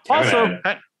 Kevin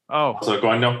Also, So go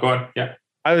on. Yeah.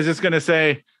 I was just gonna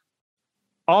say.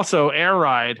 Also, air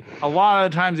ride. A lot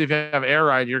of the times, if you have air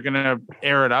ride, you're gonna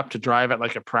air it up to drive at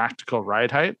like a practical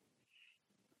ride height.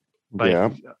 Like, yeah.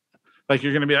 Like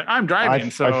you're gonna be like, I'm driving.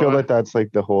 I feel like that's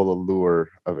like the whole allure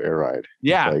of air ride.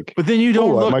 Yeah, like, but then you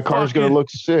don't look. My car's gonna look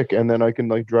sick, and then I can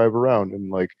like drive around and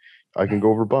like I can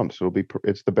go over bumps.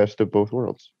 It's the best of both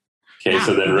worlds. Okay,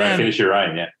 so then finish your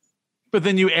Ryan. Yeah. But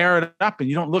then you air it up and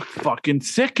you don't look fucking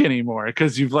sick anymore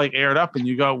because you've like aired up and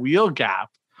you got wheel gap.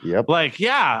 Yep. Like,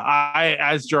 yeah, I,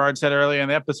 as Gerard said earlier in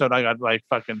the episode, I got like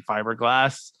fucking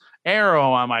fiberglass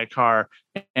aero on my car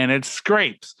and it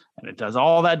scrapes and it does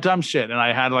all that dumb shit. And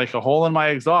I had like a hole in my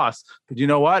exhaust. But you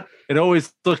know what? It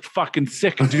always looked fucking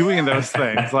sick doing those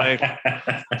things. Like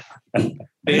the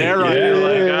air up, you're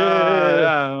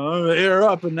like, air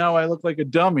up, and now I look like a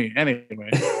dummy. Anyway,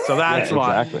 so that's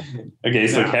why. Exactly. Okay,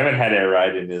 so Kevin had air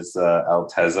ride in his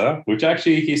Altezza, which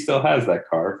actually he still has that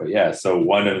car. But yeah, so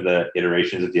one of the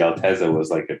iterations of the Altezza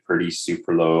was like a pretty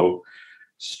super low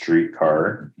street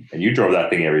car, and you drove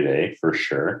that thing every day for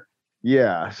sure.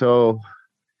 Yeah, so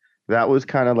that was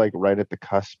kind of like right at the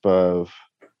cusp of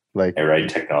like air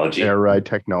ride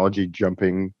technology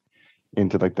jumping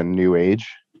into like the new age.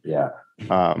 Yeah.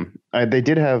 They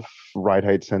did have ride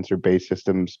height sensor based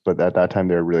systems, but at that time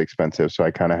they were really expensive. So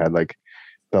I kind of had like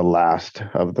the last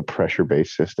of the pressure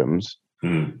based systems.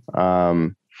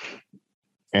 And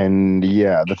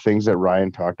yeah, the things that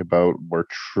Ryan talked about were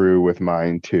true with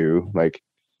mine too. Like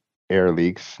air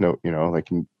leaks, like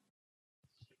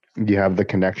you have the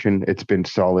connection, it's been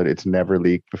solid, it's never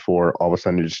leaked before, all of a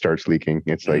sudden it just starts leaking.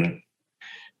 It's like,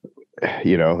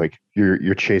 like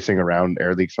you're chasing around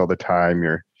air leaks all the time.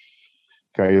 You're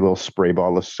got your little spray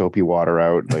ball of soapy water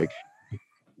out, like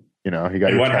you got.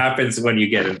 And what happens when you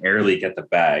get an air leak at the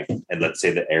bag, and let's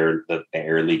say the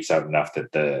air leaks out enough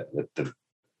that the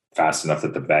fast enough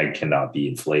that the bag cannot be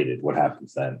inflated? What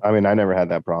happens then? I mean, I never had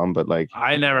that problem, but like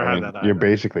I never had that. You're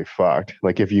basically fucked.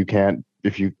 Like you can't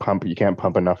pump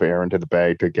enough air into the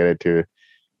bag to get it to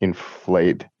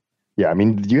inflate. Yeah, I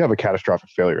mean, you have a catastrophic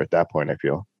failure at that point, I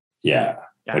feel. Yeah.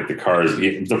 Like the cars,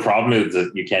 the problem is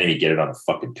that you can't even get it on a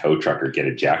fucking tow truck or get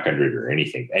a jack under it or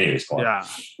anything. Anyways, go on.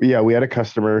 Yeah, we had a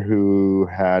customer who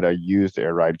had a used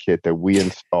air ride kit that we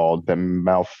installed that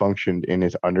malfunctioned in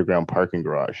his underground parking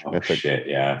garage. Oh, shit,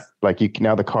 yeah. Like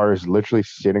now the car is literally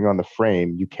sitting on the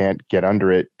frame. You can't get under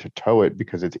it to tow it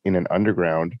because it's in an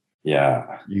underground.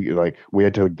 Yeah. We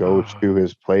had to go to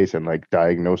his place and like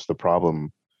diagnose the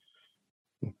problem.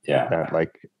 Yeah.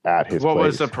 At his What place.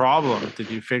 was the problem? Did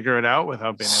you figure it out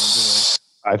without being able to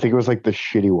I think it was like the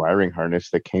shitty wiring harness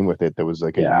that came with it that was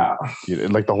like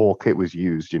like the whole kit was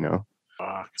used,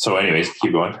 So anyways,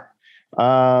 keep going.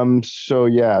 So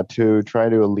yeah, to try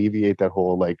to alleviate that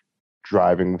whole like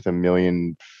driving with a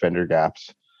million fender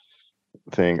gaps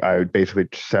thing, I would basically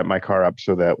set my car up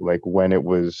so that like when it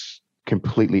was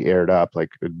completely aired up, like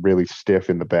really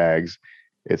stiff in the bags,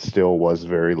 it still was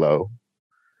very low.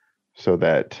 So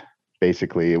that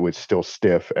basically it was still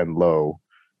stiff and low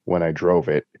when I drove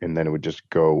it, and then it would just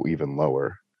go even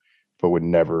lower, but would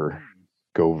never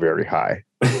go very high.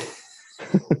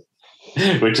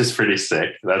 Which is pretty sick.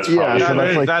 That's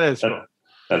probably that is cool.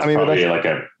 That's probably like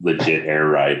a legit air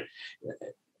ride.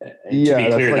 To be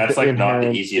clear, that's like not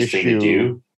the easiest thing to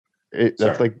do.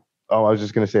 That's like, I was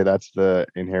just gonna say that's the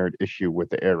inherent issue with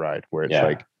the air ride, where it's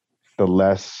like the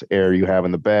less air you have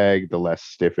in the bag, the less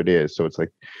stiff it is. So it's like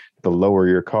the lower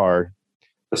your car,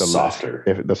 the softer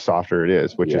it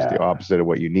is, which is the opposite of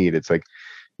what you need. It's like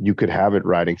you could have it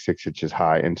riding 6 inches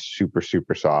high and super,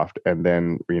 super soft, and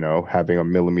then having a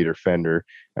millimeter fender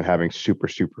and having super,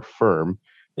 super firm.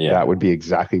 Yeah, that would be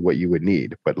exactly what you would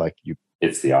need. But like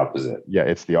it's the opposite. Yeah,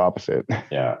 it's the opposite.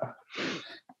 Yeah.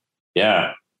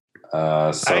 Yeah.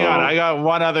 So Hang on, I got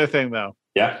one other thing though.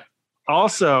 yeah.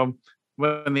 Also,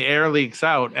 when the air leaks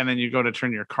out and then you go to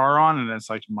turn your car on and it's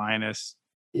like minus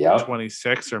Yep.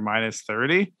 26 or minus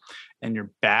 30 and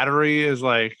your battery is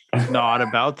like not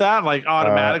about that, like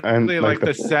automatically and, like like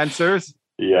the sensors.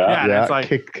 Yeah. Yeah. And Yeah, it's like,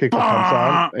 kick the pumps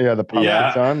on. Yeah, the pump Yeah.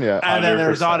 kicks on. Yeah. and then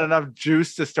there's not 100%. enough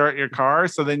juice to start your car.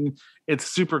 So then it's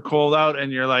super cold out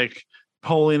and you're like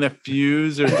pulling a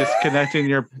fuse or disconnecting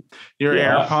your Yeah.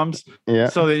 air pumps Yeah.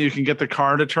 so that you can get the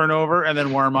car to turn over and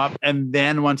then warm up. And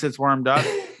then once it's warmed up,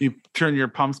 you turn your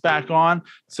pumps back on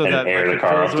so And that air like, the it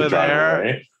car up fills to with drive air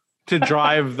away. to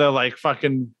drive the like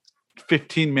fucking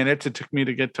 15 minutes it took me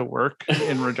to get to work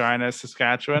in Regina,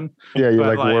 Saskatchewan. Yeah, you're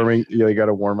But, like warming. You got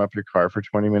to warm up your car for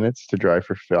 20 minutes to drive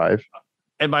for 5.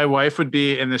 And my wife would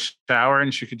be in the shower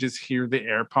and she could just hear the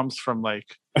air pumps from like,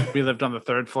 we lived on the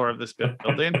 3rd floor of this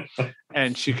building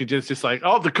and she could just like,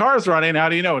 oh, the car's running. How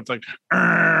do you know? It's like,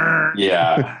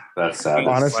 Yeah. That's sad.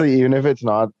 Honestly, even if it's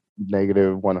not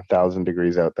negative 1,000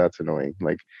 degrees out, that's annoying.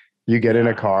 Like you get in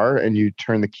a car and you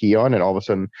turn the key on, and all of a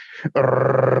sudden,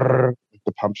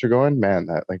 the pumps are going. Man,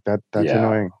 that's Yeah.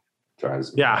 annoying.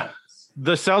 Drives me Yeah. nuts.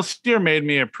 the Celsius made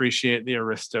me appreciate the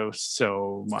Aristo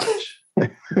so much.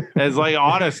 It's like,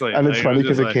 honestly, And it's like, funny was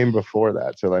because just it like, came before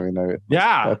that. So I mean,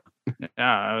 yeah.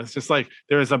 Yeah, it was just like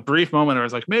there was a brief moment where I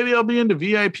was like, maybe I'll be into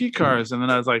VIP cars, and then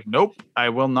I was like, nope, I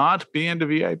will not be into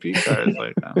VIP cars.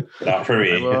 Like, no, Not for I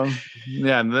me. will.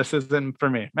 Yeah, this isn't for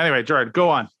me. Anyway, Jared, go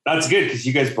on. That's good because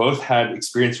you guys both had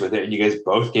experience with it and you guys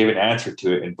both gave an answer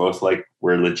to it and both like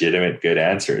were legitimate good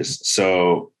answers.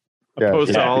 So Yeah,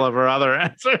 Opposed to yeah. all of our other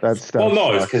answers. that's well,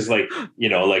 no, it's sucks. because like, you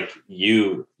know, like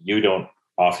you don't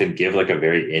often give like a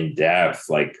very in-depth,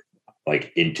 like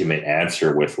intimate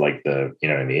answer with like the, you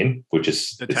know what I mean? Which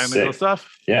is the it's technical sick.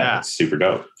 stuff. Yeah, it's super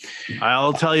dope.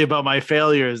 I'll tell you about my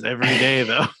failures every day,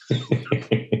 though.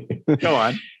 Go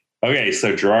on. Okay,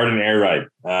 so Gerard and Air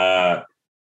Ride.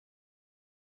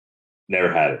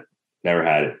 Never had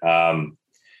it.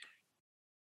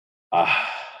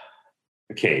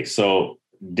 Okay, so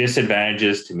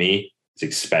disadvantages to me, it's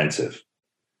expensive.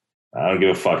 I don't give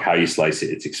a fuck how you slice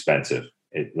it. It's expensive.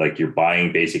 Like you're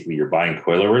buying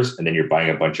coilovers and then you're buying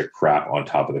a bunch of crap on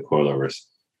top of the coilovers.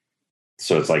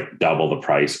 So it's like double the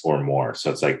price or more.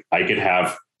 So it's like I could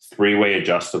have 3-way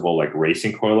adjustable like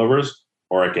racing coilovers,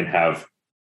 or I can have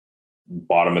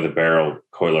bottom of the barrel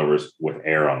coilovers with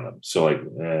air on them. So like,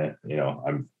 you know,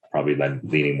 I'm probably then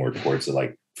leaning more towards the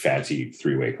like fancy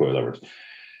 3-way coilovers.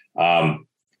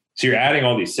 So you're adding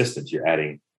all these systems. You're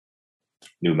adding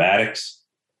pneumatics,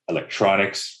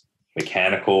 electronics,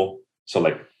 mechanical. So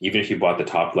like, even if you bought the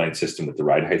top line system with the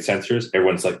ride height sensors,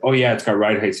 everyone's like, oh yeah, it's got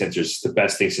ride height sensors. It's the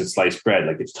best thing since sliced bread.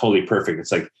 Like it's totally perfect.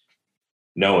 It's like,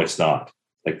 no, it's not.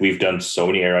 Like we've done so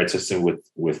many air ride systems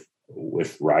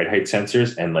with ride height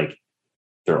sensors, and like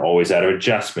they're always out of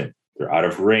adjustment. They're out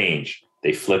of range.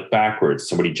 They flip backwards.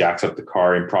 Somebody jacks up the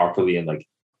car improperly, and like,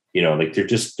 you know, like they're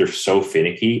so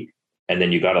finicky. And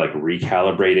then you got to like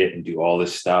recalibrate it and do all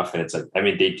this stuff. And it's like, I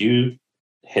mean, they do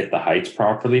hit the heights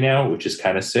properly now, which is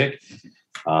kind of sick.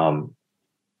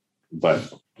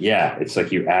 But yeah, it's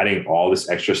like you're adding all this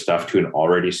extra stuff to an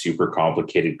already super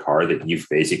complicated car that you've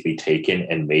basically taken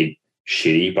and made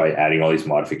shitty by adding all these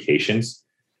modifications.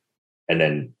 And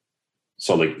then,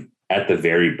 so like at the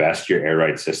very best, your air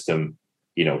ride system,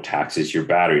 you know, taxes your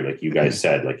battery. Like you guys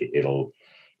said, like it'll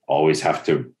always have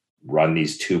to run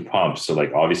these 2 pumps. So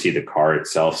like obviously the car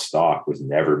itself stock was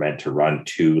never meant to run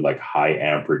 2 like high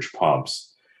amperage pumps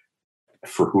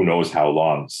for who knows how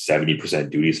long, 70%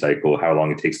 duty cycle, how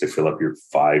long it takes to fill up your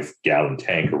 5-gallon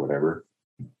tank or whatever.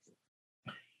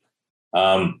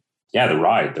 Yeah, the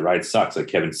ride sucks. Like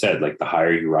Kevin said, like the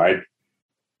higher you ride,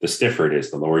 the stiffer it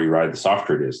is, the lower you ride, the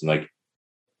softer it is. And like,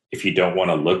 if you don't want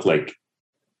to look like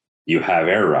you have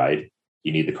air ride,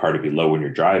 you need the car to be low when you're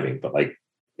driving. But like,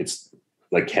 it's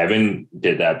like Kevin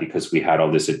did that because we had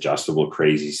all this adjustable,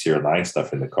 crazy Sierra Line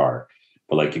stuff in the car.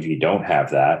 But like, if you don't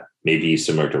have that, maybe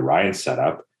similar to Ryan's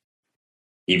setup,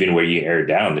 even where you air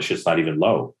down, the shit's not even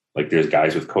low. Like there's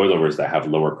guys with coilovers that have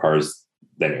lower cars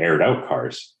than aired out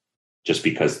cars just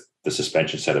because the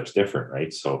suspension setup's different,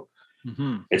 right? So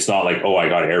it's not like, oh, I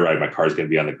got air ride, my car's going to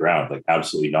be on the ground. Like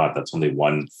absolutely not. That's only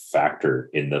one factor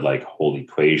in the like whole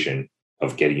equation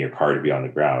of getting your car to be on the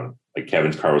ground. Like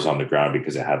Kevin's car was on the ground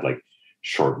because it had like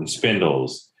shortened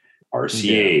spindles,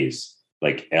 RCAs,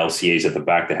 like LCAs at the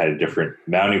back that had a different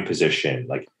mounting position,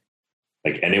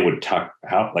 and it would tuck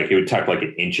out, like it would tuck like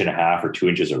 1.5 inches or 2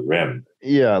 inches of rim.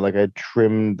 Yeah, like I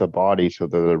trimmed the body so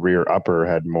that the rear upper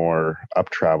had more up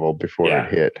travel before Yeah.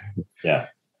 it hit. Yeah.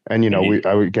 And And you-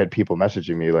 I would get people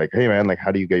messaging me like, "Hey man, like,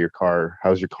 how do you get your car?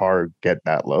 How's your car get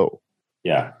that low?"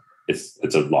 yeah, it's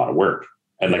a lot of work.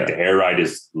 And like the air ride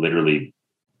is literally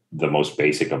the most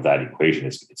basic of that equation.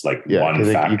 It's like Yeah, one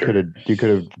because factor.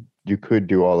 you could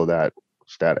do all of that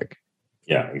static.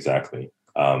 Yeah, exactly.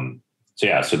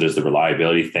 So there's the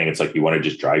reliability thing. It's like you want to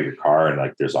just drive your car, and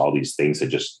like there's all these things that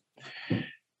just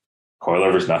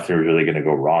coilover's nothing really going to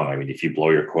go wrong. I mean, if you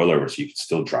blow your coilover, so you can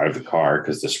still drive the car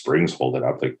because the springs hold it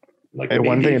up. Like And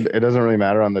one maybe thing, it doesn't really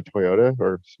matter on the Toyota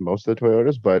or most of the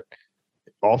Toyotas, but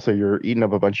also you're eating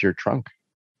up a bunch of your trunk.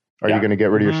 Are you Yeah. going to get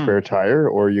rid of your Mhm. spare tire,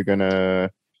 or are you going to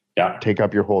yeah, take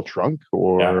up your whole trunk?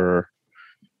 Or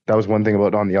that was one thing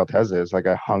about on the Altezza is like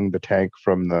I hung the tank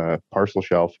from the parcel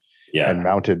shelf yeah, and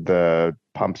mounted the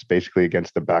pumps basically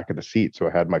against the back of the seat, so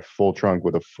I had my full trunk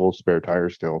with a full spare tire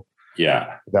still.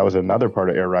 yeah, That was another part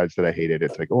of air rides that I hated.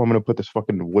 It's like, oh, I'm going to put this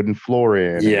fucking wooden floor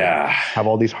in, and yeah, have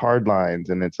all these hard lines,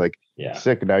 and it's like yeah.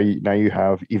 sick. Now you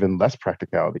have even less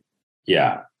practicality.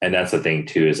 Yeah. And that's the thing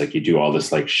too, is like you do all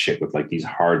this like shit with like these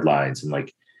hard lines and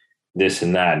like this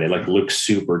and that. And it like looks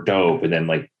super dope. And then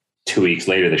like 2 weeks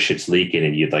later, the shit's leaking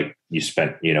and you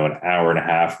spent, an hour and a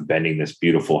half bending this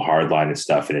beautiful hard line and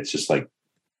stuff. And it's just like,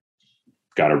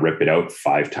 got to rip it out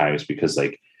 5 times because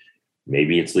like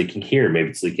maybe it's leaking here, maybe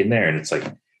it's leaking there. And it's like,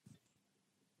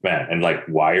 man, and like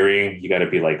wiring, you got to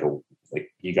be like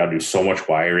you got to do so much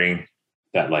wiring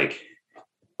that like,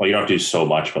 well, you don't have to do so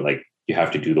much, but like, you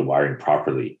have to do the wiring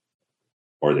properly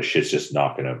or the shit's just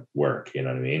not going to work. You know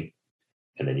what I mean?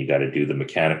 And then you got to do the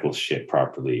mechanical shit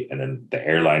properly. And then the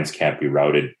airlines can't be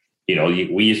routed. We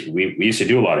used to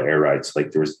do a lot of air rides.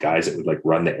 Like there was guys that would like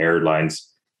run the airlines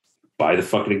by the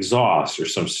fucking exhaust or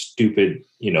some stupid,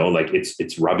 like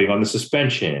it's rubbing on the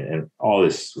suspension and all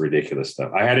this ridiculous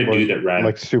stuff. I had a dude that ran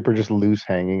like super just loose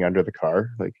hanging under the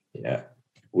car. Like, yeah,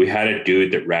 we had a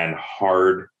dude that ran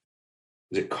hard,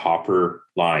 was it copper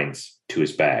lines to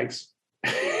his bags,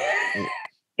 and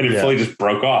it fully just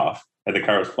broke off, and the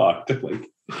car was fucked. Like,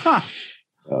 Huh.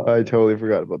 I totally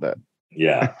forgot about that.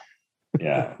 yeah.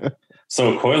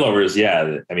 So coilovers,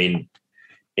 I mean,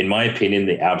 in my opinion,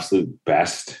 the absolute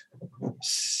best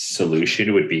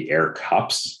solution would be air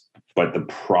cups. But the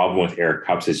problem with air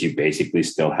cups is you basically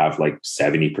still have like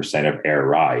 70% of air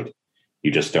ride.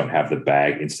 You just don't have the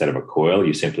bag instead of a coil.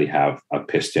 You simply have a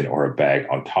piston or a bag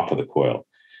on top of the coil.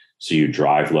 So you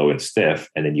drive low and stiff,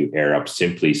 and then you air up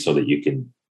simply so that you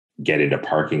can get into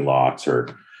parking lots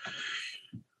or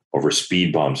over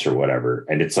speed bumps or whatever.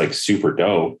 And it's like super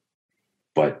dope,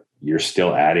 but you're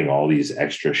still adding all these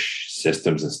extra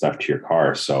systems and stuff to your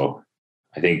car. So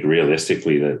I think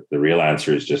realistically, the real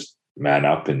answer is just man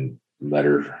up and let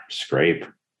her scrape.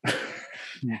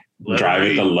 Drive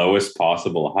at the lowest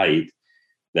possible height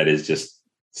that is just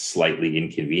slightly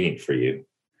inconvenient for you.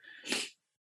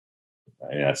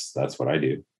 I mean, that's what I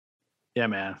do. Yeah,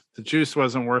 man. The juice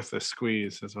wasn't worth the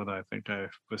squeeze, is what I think I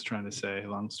was trying to say.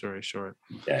 Long story short.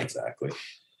 Yeah, exactly.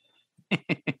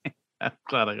 I'm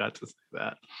glad I got to say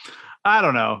that. I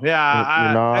don't know. You're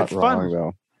Yeah, not it's wrong fun.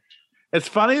 though. It's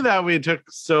funny that we took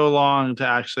so long to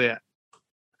actually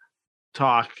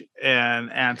talk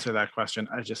and answer that question.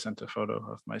 I just sent a photo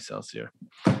of my Celsius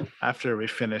after we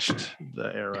finished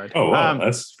the air ride. Oh, wow.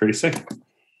 That's pretty sick.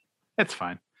 It's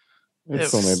fine.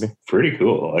 It's cool, maybe. Pretty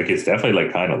cool. Like it's definitely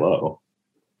like kind of low.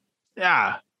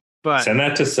 Yeah, but Send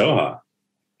that to Soha.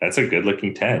 That's a good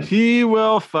looking 10. he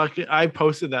will fucking. I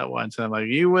posted that once, and I'm like,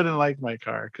 you wouldn't like my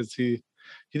car because he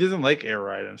doesn't like air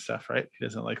ride and stuff, right? He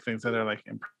doesn't like things that are like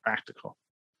impractical.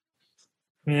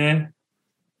 Yeah.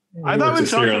 I thought we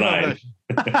It's a talked about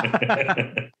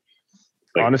that.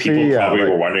 Like, Honestly, people yeah, probably like-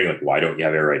 were wondering, like, why don't you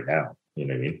have it right now? You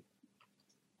know what I mean?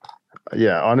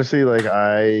 Yeah, honestly, like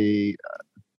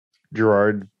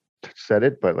Gerard said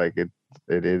it, but like it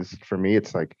is for me.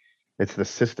 It's like it's the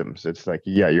systems. It's like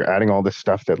you're adding all this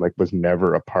stuff that like was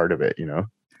never a part of it.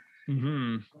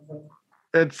 Mm-hmm.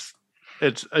 It's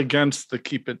against the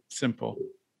keep it simple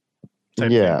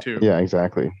type Yeah, thing too. yeah,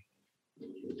 exactly.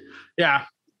 Yeah.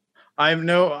 I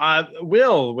know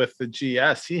Will with the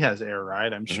GS, he has air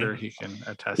ride. I'm sure he can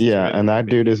attest to Yeah, it. and that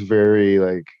dude is very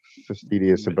like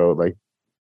fastidious about like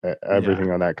everything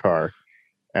on that car,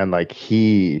 and like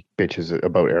he bitches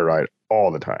about air ride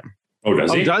all the time. Oh,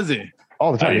 does he? Does he?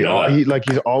 All the I time. didn't know that.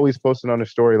 He's always posting on his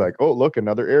story like, oh look,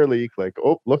 another air leak. Like,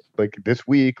 oh look, like this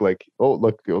week. Like, oh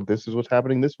look, this is what's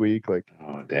happening this week. Like,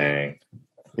 Oh, dang.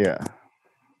 yeah.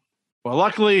 Well,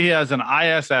 luckily he has an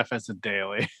ISF as a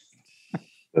daily.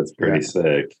 That's pretty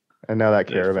sick. And now that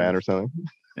Yeah, caravan or something.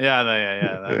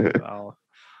 That's all.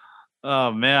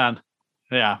 Oh man.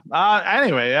 Yeah.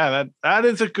 Anyway, yeah, that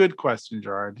is a good question,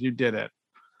 Gerard. You did it.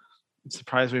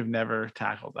 surprised we've never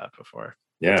tackled that before.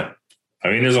 Yeah. I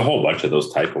mean, there's a whole bunch of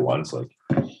those type of ones. Like,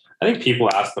 I think people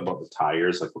ask about the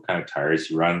tires, like what kind of tires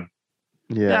you run.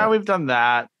 Yeah, we've done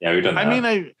that. Yeah, we've done that. I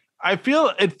mean, I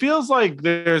feel it feels like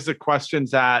there's the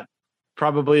questions that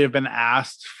probably have been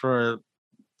asked for,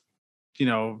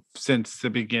 since the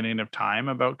beginning of time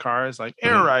about cars, like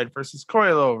air ride versus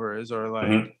coilovers, or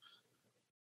like,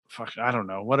 fuck, I don't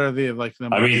know. What are the like? The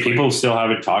I mean, people still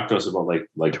haven't talked to us about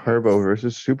like turbo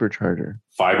versus supercharger.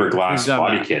 Fiberglass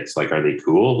body kits. Like, are they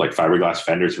cool? Like fiberglass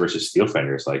fenders versus steel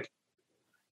fenders. Like,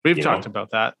 we've talked about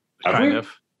that kind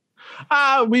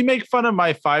of. We make fun of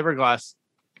my fiberglass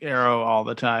Aero all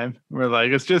the time. We're like,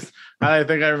 it's just. I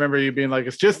think I remember you being like,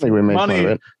 it's just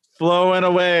money flowing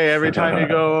away every time you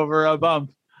go over a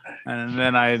bump. And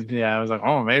then I was like,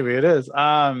 oh, maybe it is.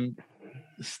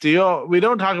 Steel. We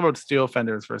don't talk about steel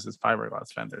fenders versus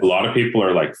fiberglass fenders. A lot of people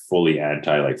are like fully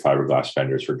anti like fiberglass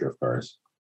fenders for drift cars.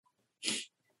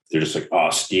 They're just like,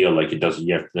 oh, steel, like it doesn't.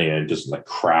 It doesn't like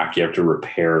crack. You have to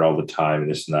repair it all the time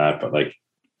and this and that. But like,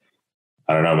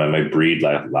 I don't know, man. My breed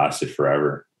lasted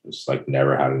forever. It's like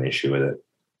never had an issue with it.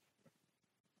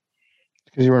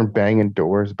 Because you weren't banging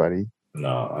doors, buddy.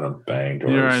 No, I don't bang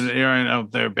doors. You're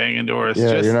out there banging doors.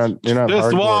 Yeah, you're not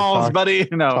just walls, buddy.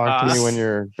 No, talk to me when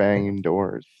you're banging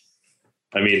doors.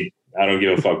 I mean, I don't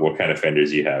give a fuck what kind of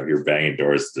fenders you have. You're banging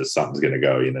doors, something's gonna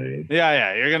go. You know what I mean?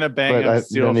 Yeah. You're gonna bang a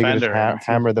steel fender.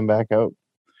 Hammer them back out.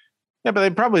 Yeah, but they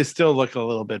probably still look a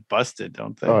little bit busted,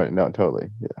 don't they? Oh no, totally.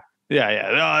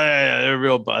 Yeah. They're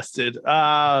real busted.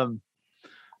 I'm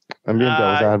being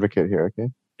devil's advocate here, okay?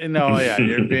 No, yeah,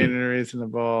 you're being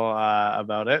reasonable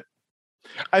about it.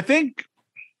 I think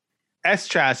S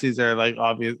chassis are like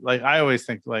obvious. Like I always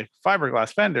think like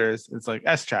fiberglass fenders, it's like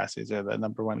S chassis are the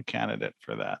number one candidate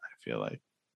for that. I feel like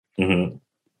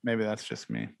maybe that's just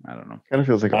me. I don't know. Kind of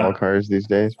feels like all cars these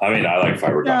days. I mean, I like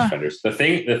fiberglass fenders. The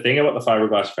thing about the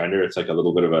fiberglass fender, it's like a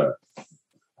little bit of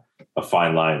a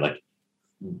fine line. Like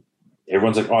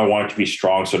everyone's like, oh, I want it to be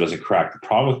strong so it doesn't crack. The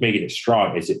problem with making it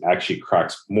strong is it actually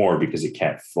cracks more because it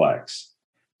can't flex.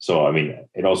 So, I mean,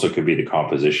 it also could be the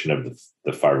composition of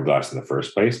the fiberglass in the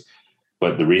first place.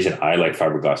 But the reason I like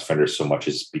fiberglass fenders so much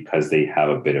is because they have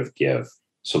a bit of give.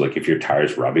 So, like, if your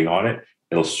tire's rubbing on it,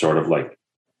 it'll sort of like,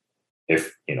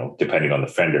 if, depending on the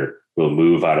fender, will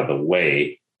move out of the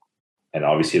way. And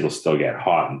obviously, it'll still get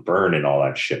hot and burn and all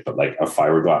that shit. But like a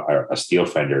fiberglass or a steel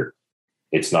fender,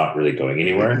 it's not really going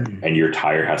anywhere. And your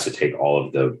tire has to take all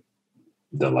of the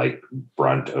like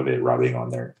brunt of it rubbing on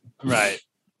there. Right.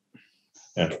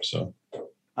 Yeah, so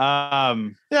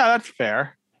that's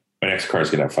fair. My next car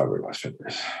is gonna have fiberglass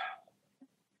fenders.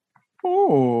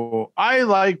 Oh, I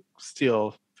like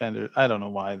steel fenders. I don't know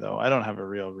why though. I don't have a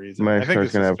real reason. My next car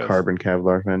is gonna have carbon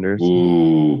Kevlar fenders.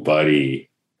 Ooh, buddy,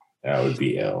 that would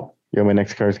be ill. Yeah, my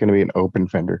next car is gonna be an open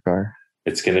fender car.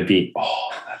 It's gonna be. Oh,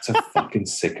 that's a fucking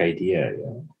sick idea.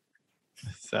 Yeah.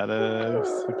 Is that a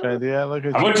sick idea? Look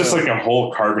at. I want just like a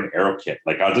whole carbon aero kit.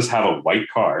 Like I'll just have a white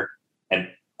car and.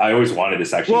 I always wanted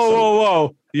this actually.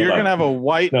 Whoa! You're gonna have a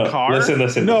white car?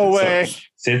 Listen. No way. So,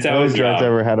 since I was young,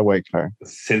 ever had a white car.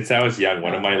 Since I was young,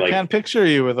 one of my can't picture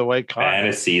you with a white car.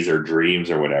 Fantasies or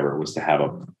dreams or whatever was to have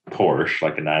a Porsche,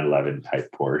 like a 911 type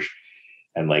Porsche,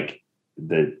 and like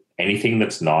anything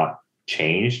that's not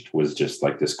changed was just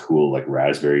like this cool like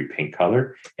raspberry pink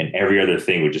color, and every other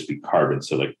thing would just be carbon.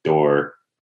 So like door,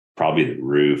 probably the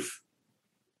roof.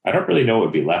 I don't really know what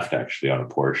would be left actually on a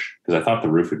Porsche because I thought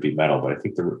the roof would be metal, but I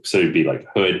think so it'd be like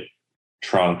hood,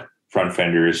 trunk, front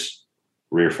fenders,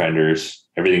 rear fenders,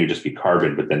 everything would just be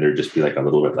carbon, but then there'd just be like a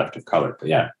little bit left of color. But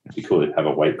yeah, it'd be cool to have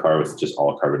a white car with just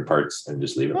all carbon parts and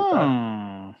just leave it like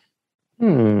that.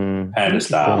 Panda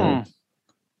style.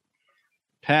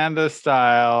 Panda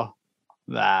style.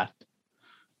 That.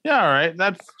 Yeah, all right.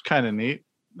 That's kind of neat.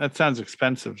 That sounds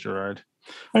expensive, Gerard.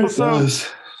 It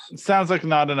sounds like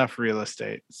not enough real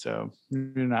estate, so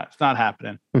it's not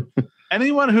happening.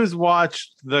 Anyone who's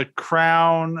watched the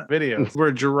Crown videos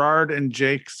where Gerard and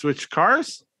Jake switch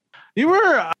cars, you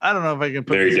were, I don't know if I can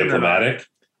put very diplomatic.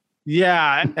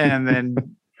 Yeah,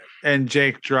 and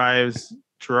Jake drives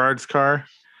Gerard's car,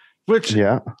 which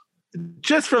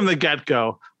just from the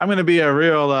get-go, I'm going to be a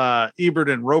real Ebert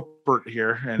and Roper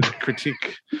here and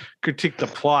critique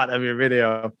the plot of your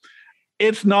video.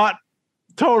 It's not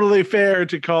totally fair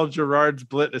to call Gerard's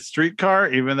Blit a street car,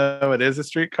 even though it is a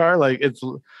street car. Like it's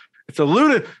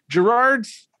a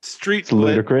Gerard's street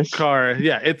Blit car.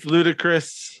 Yeah, it's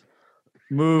ludicrous.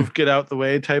 Move, get out the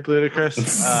way type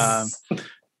ludicrous.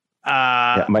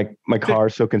 My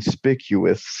car's so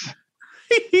conspicuous.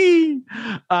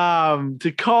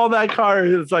 To call that car,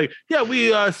 it's like, yeah,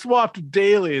 we swapped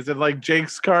dailies, and like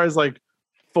Jake's car is like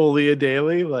fully a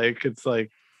daily. Like it's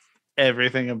like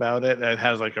everything about it. It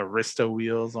has like Arista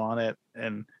wheels on it.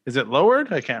 And is it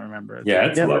lowered? I can't remember. Yeah,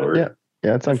 it's lowered.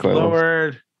 Yeah, it's on It's coils.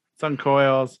 lowered. It's on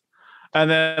coils. And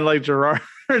then like Gerard's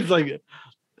like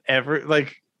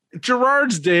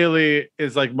Gerard's daily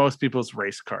is like most people's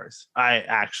race cars. I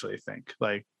actually think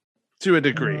like to a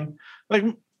degree. Like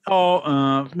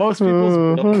most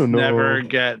people's I don't know. never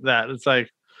get that. It's like,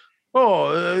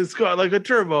 oh, it's got like a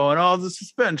turbo and all the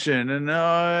suspension and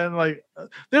like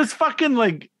there's fucking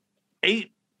like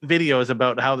 8 videos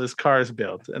about how this car is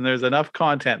built, and there's enough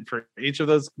content for each of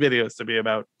those videos to be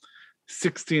about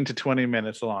 16 to 20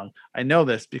 minutes long. I know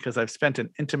this because I've spent an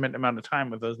intimate amount of time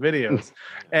with those videos.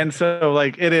 And so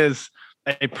like it is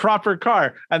a proper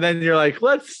car. And then you're like,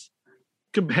 let's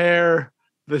compare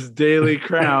this daily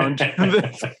crown to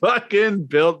this fucking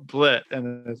built Blit.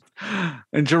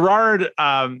 And Gerard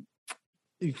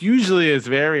usually is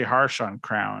very harsh on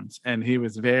crowns, and he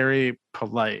was very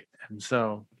polite. And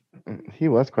so He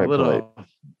was quite polite.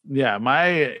 yeah,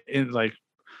 like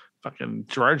fucking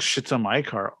Gerard shits on my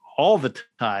car all the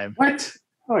time. What?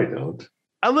 Oh, I don't.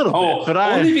 A little bit, but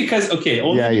only because you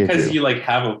because do. you like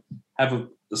have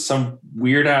some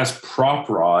weird ass prop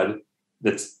rod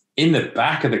that's in the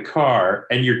back of the car,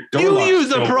 and your door you locks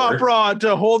use a don't prop work. rod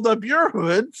to hold up your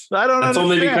hoods. I don't That's understand.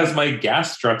 only because my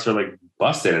gas struts are like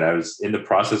busted, and I was in the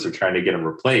process of trying to get them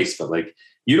replaced. But like,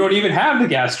 you don't even have the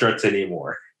gas struts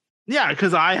anymore. Yeah,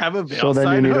 because I have a So then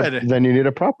side you hood. need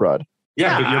a prop rod.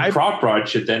 Yeah, Yeah, but your I- prop rod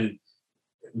should then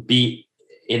be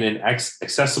in an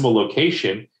accessible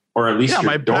location, or at least Yeah,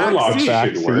 my your door back locks seat.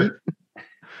 Back should work.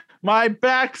 My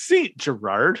back seat,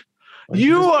 Gerard.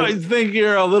 You think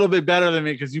you're a little bit better than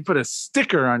me because you put a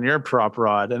sticker on your prop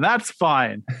rod, and that's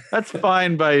fine. That's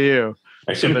fine by you.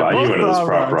 I should But buy you both one of those prop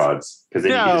prop rods. rods because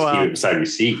then Yeah, you can just well. keep it beside your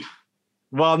seat.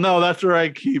 Well, no, that's where I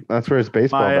keep. That's where his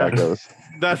baseball My, bat goes.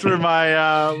 That's where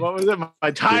my what was it?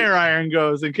 My tire iron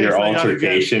goes in case Your I gotta get,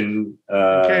 altercation.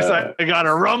 in case I got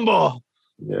a rumble.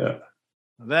 Yeah.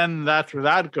 Then that's where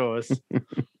that goes.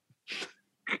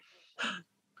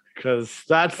 Because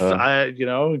that's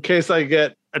in case I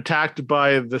get attacked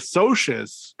by the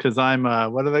socias, because I'm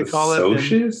what do they call it?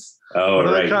 Socias? Oh, What do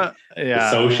they right. call- Yeah,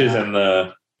 The socias and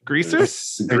the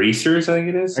greasers. greasers, I think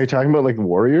it is. Are you talking about like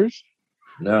warriors?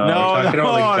 No, No, I'm talking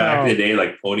about like back no. in the day,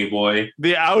 like Pony Boy.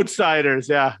 The outsiders.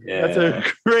 Yeah, that's Yeah. a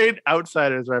great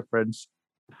outsiders reference.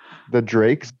 The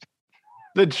Drakes?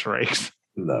 The Drakes.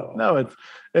 No. No,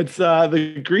 it's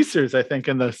the greasers, I think,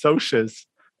 and the socias.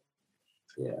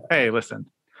 Yeah. Hey, listen.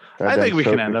 Goddamn think we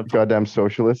can end up- Goddamn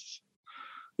socialists.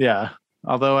 Yeah.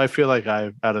 Although I feel like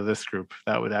out of this group,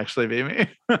 that would actually be me.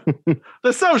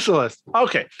 The socialist.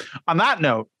 Okay. On that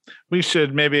note, we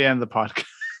should maybe end the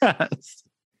podcast.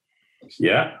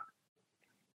 Yeah.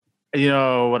 You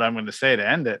know what I'm going to say to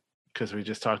end it, because we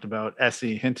just talked about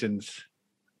S.E. Hinton's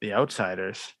The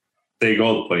Outsiders. Stay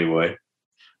gold, Pony Boy.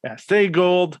 Yeah. Stay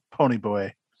gold, Pony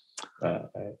Boy.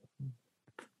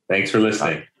 Thanks for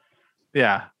listening.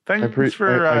 Yeah. I Thanks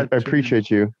for. I appreciate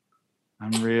you.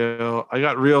 I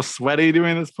got real sweaty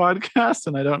doing this podcast,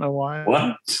 and I don't know why.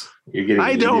 What? You're getting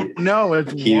I don't know.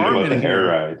 It's heated warm about the in air here.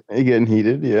 ride. Are you getting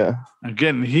heated? Yeah. I'm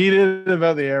getting heated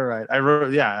about the air ride. I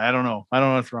don't know. I don't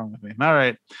know what's wrong with me. All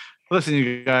right. Listen,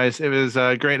 you guys, it was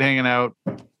great hanging out.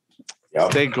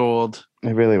 Yep. Stay gold.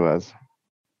 It really was.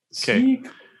 Okay.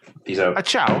 Peace out. A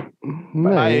ciao.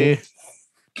 Nice.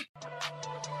 Bye.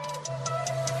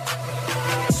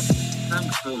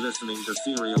 Thanks for listening to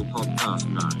Serial Podcast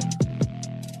 9.